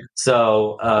watching it.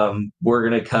 So we're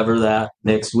going to cover that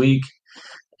next week.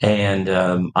 And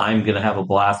I'm going to have a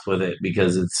blast with it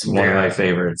because it's one of my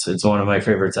favorites. It's one of my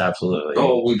favorites, absolutely.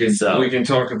 Oh, we can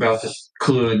talk about the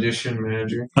Clue Edition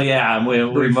magic. Yeah,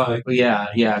 we might.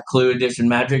 Yeah. Clue Edition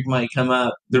magic might come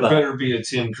up. There better be a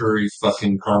Tim Curry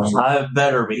fucking concert.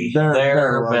 Better be. There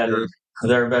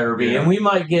better be. Yeah. And we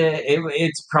might get.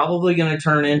 It's probably going to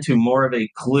turn into more of a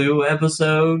Clue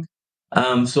episode.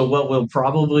 So what we'll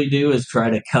probably do is try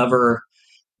to cover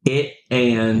it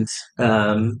and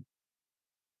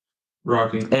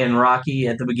Rocky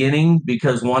at the beginning,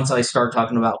 because once I start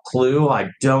talking about Clue,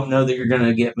 I don't know that you're going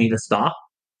to get me to stop,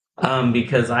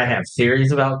 because I have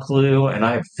theories about Clue and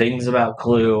I have things about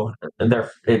Clue.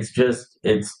 It's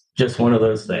just one of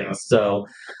those things. So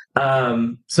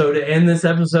to end this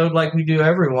episode like we do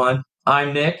everyone,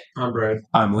 I'm Nick. I'm Brad.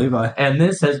 I'm Levi. And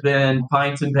this has been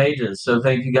Pints and Pages. So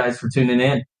thank you guys for tuning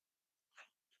in.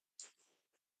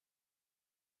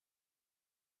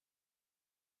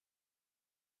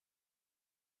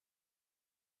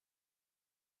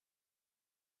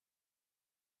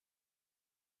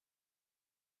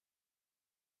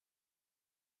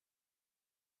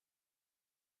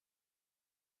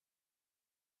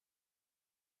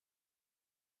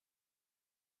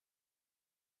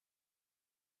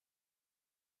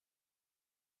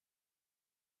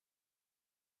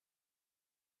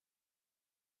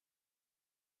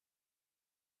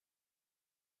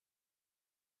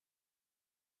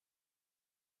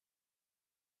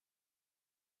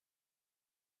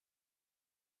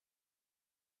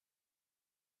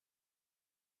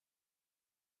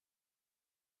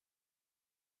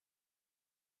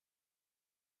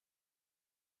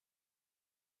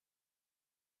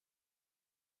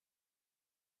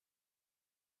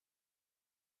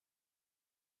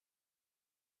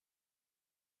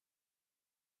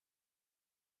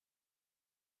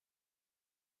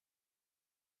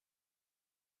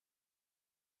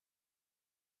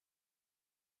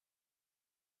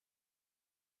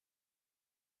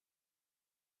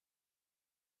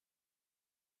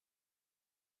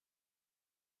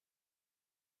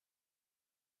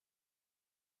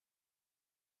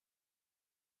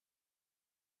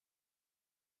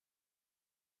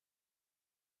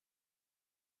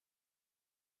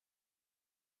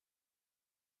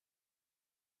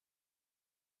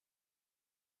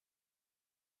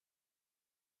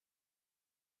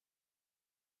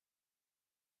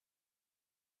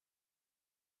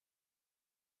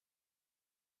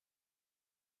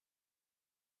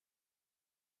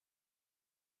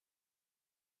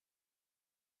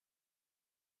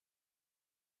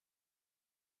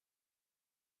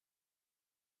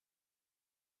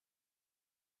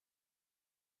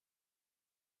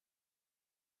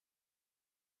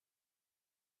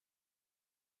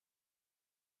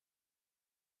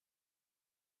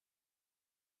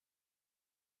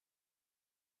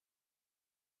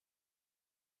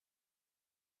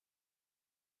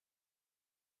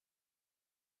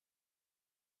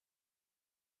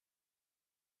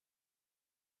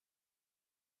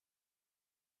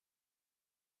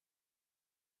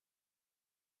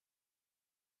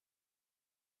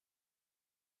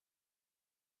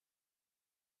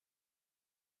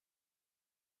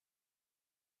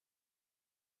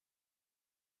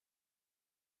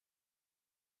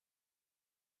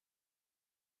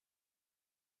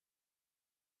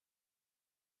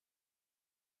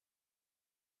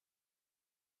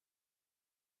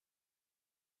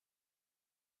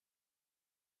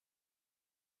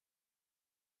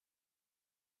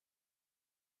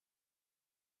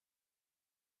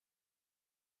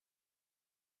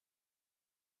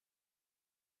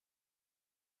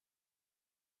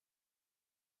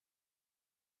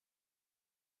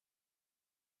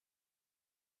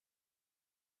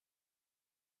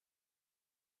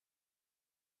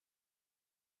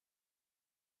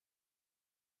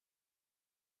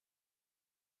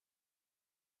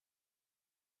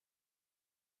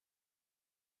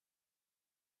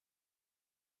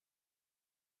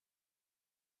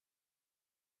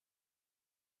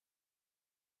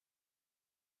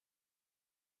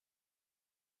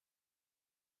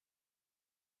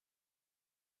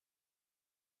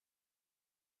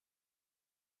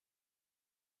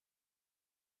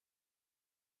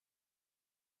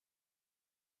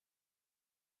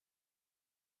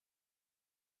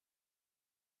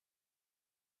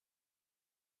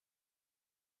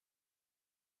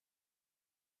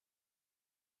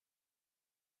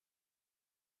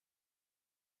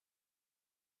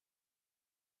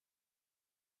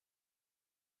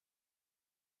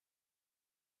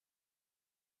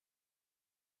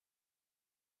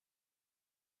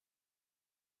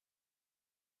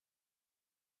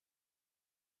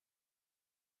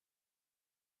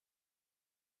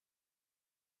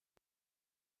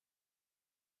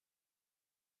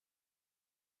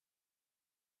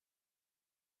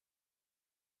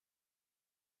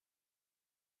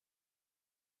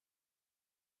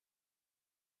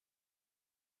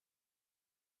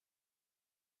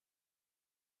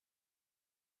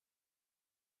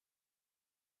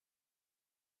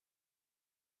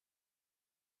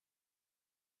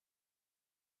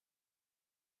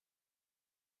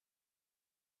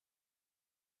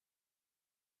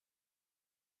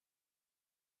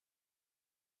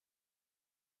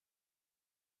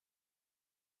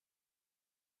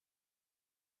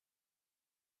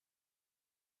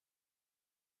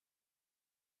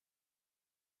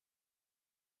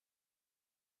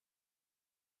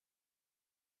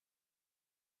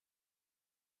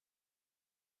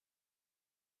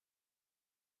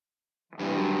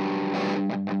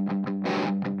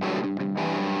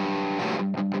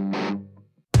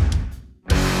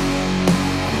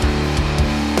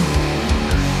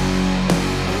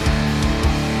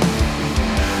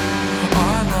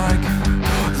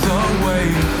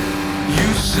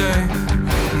 Say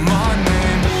my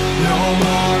name, no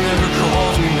one ever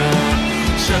calls me man.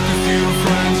 Except a few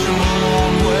friends from a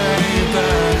long way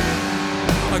back.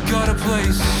 I got a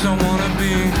place I wanna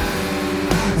be.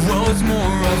 Well, it's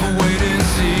more of a way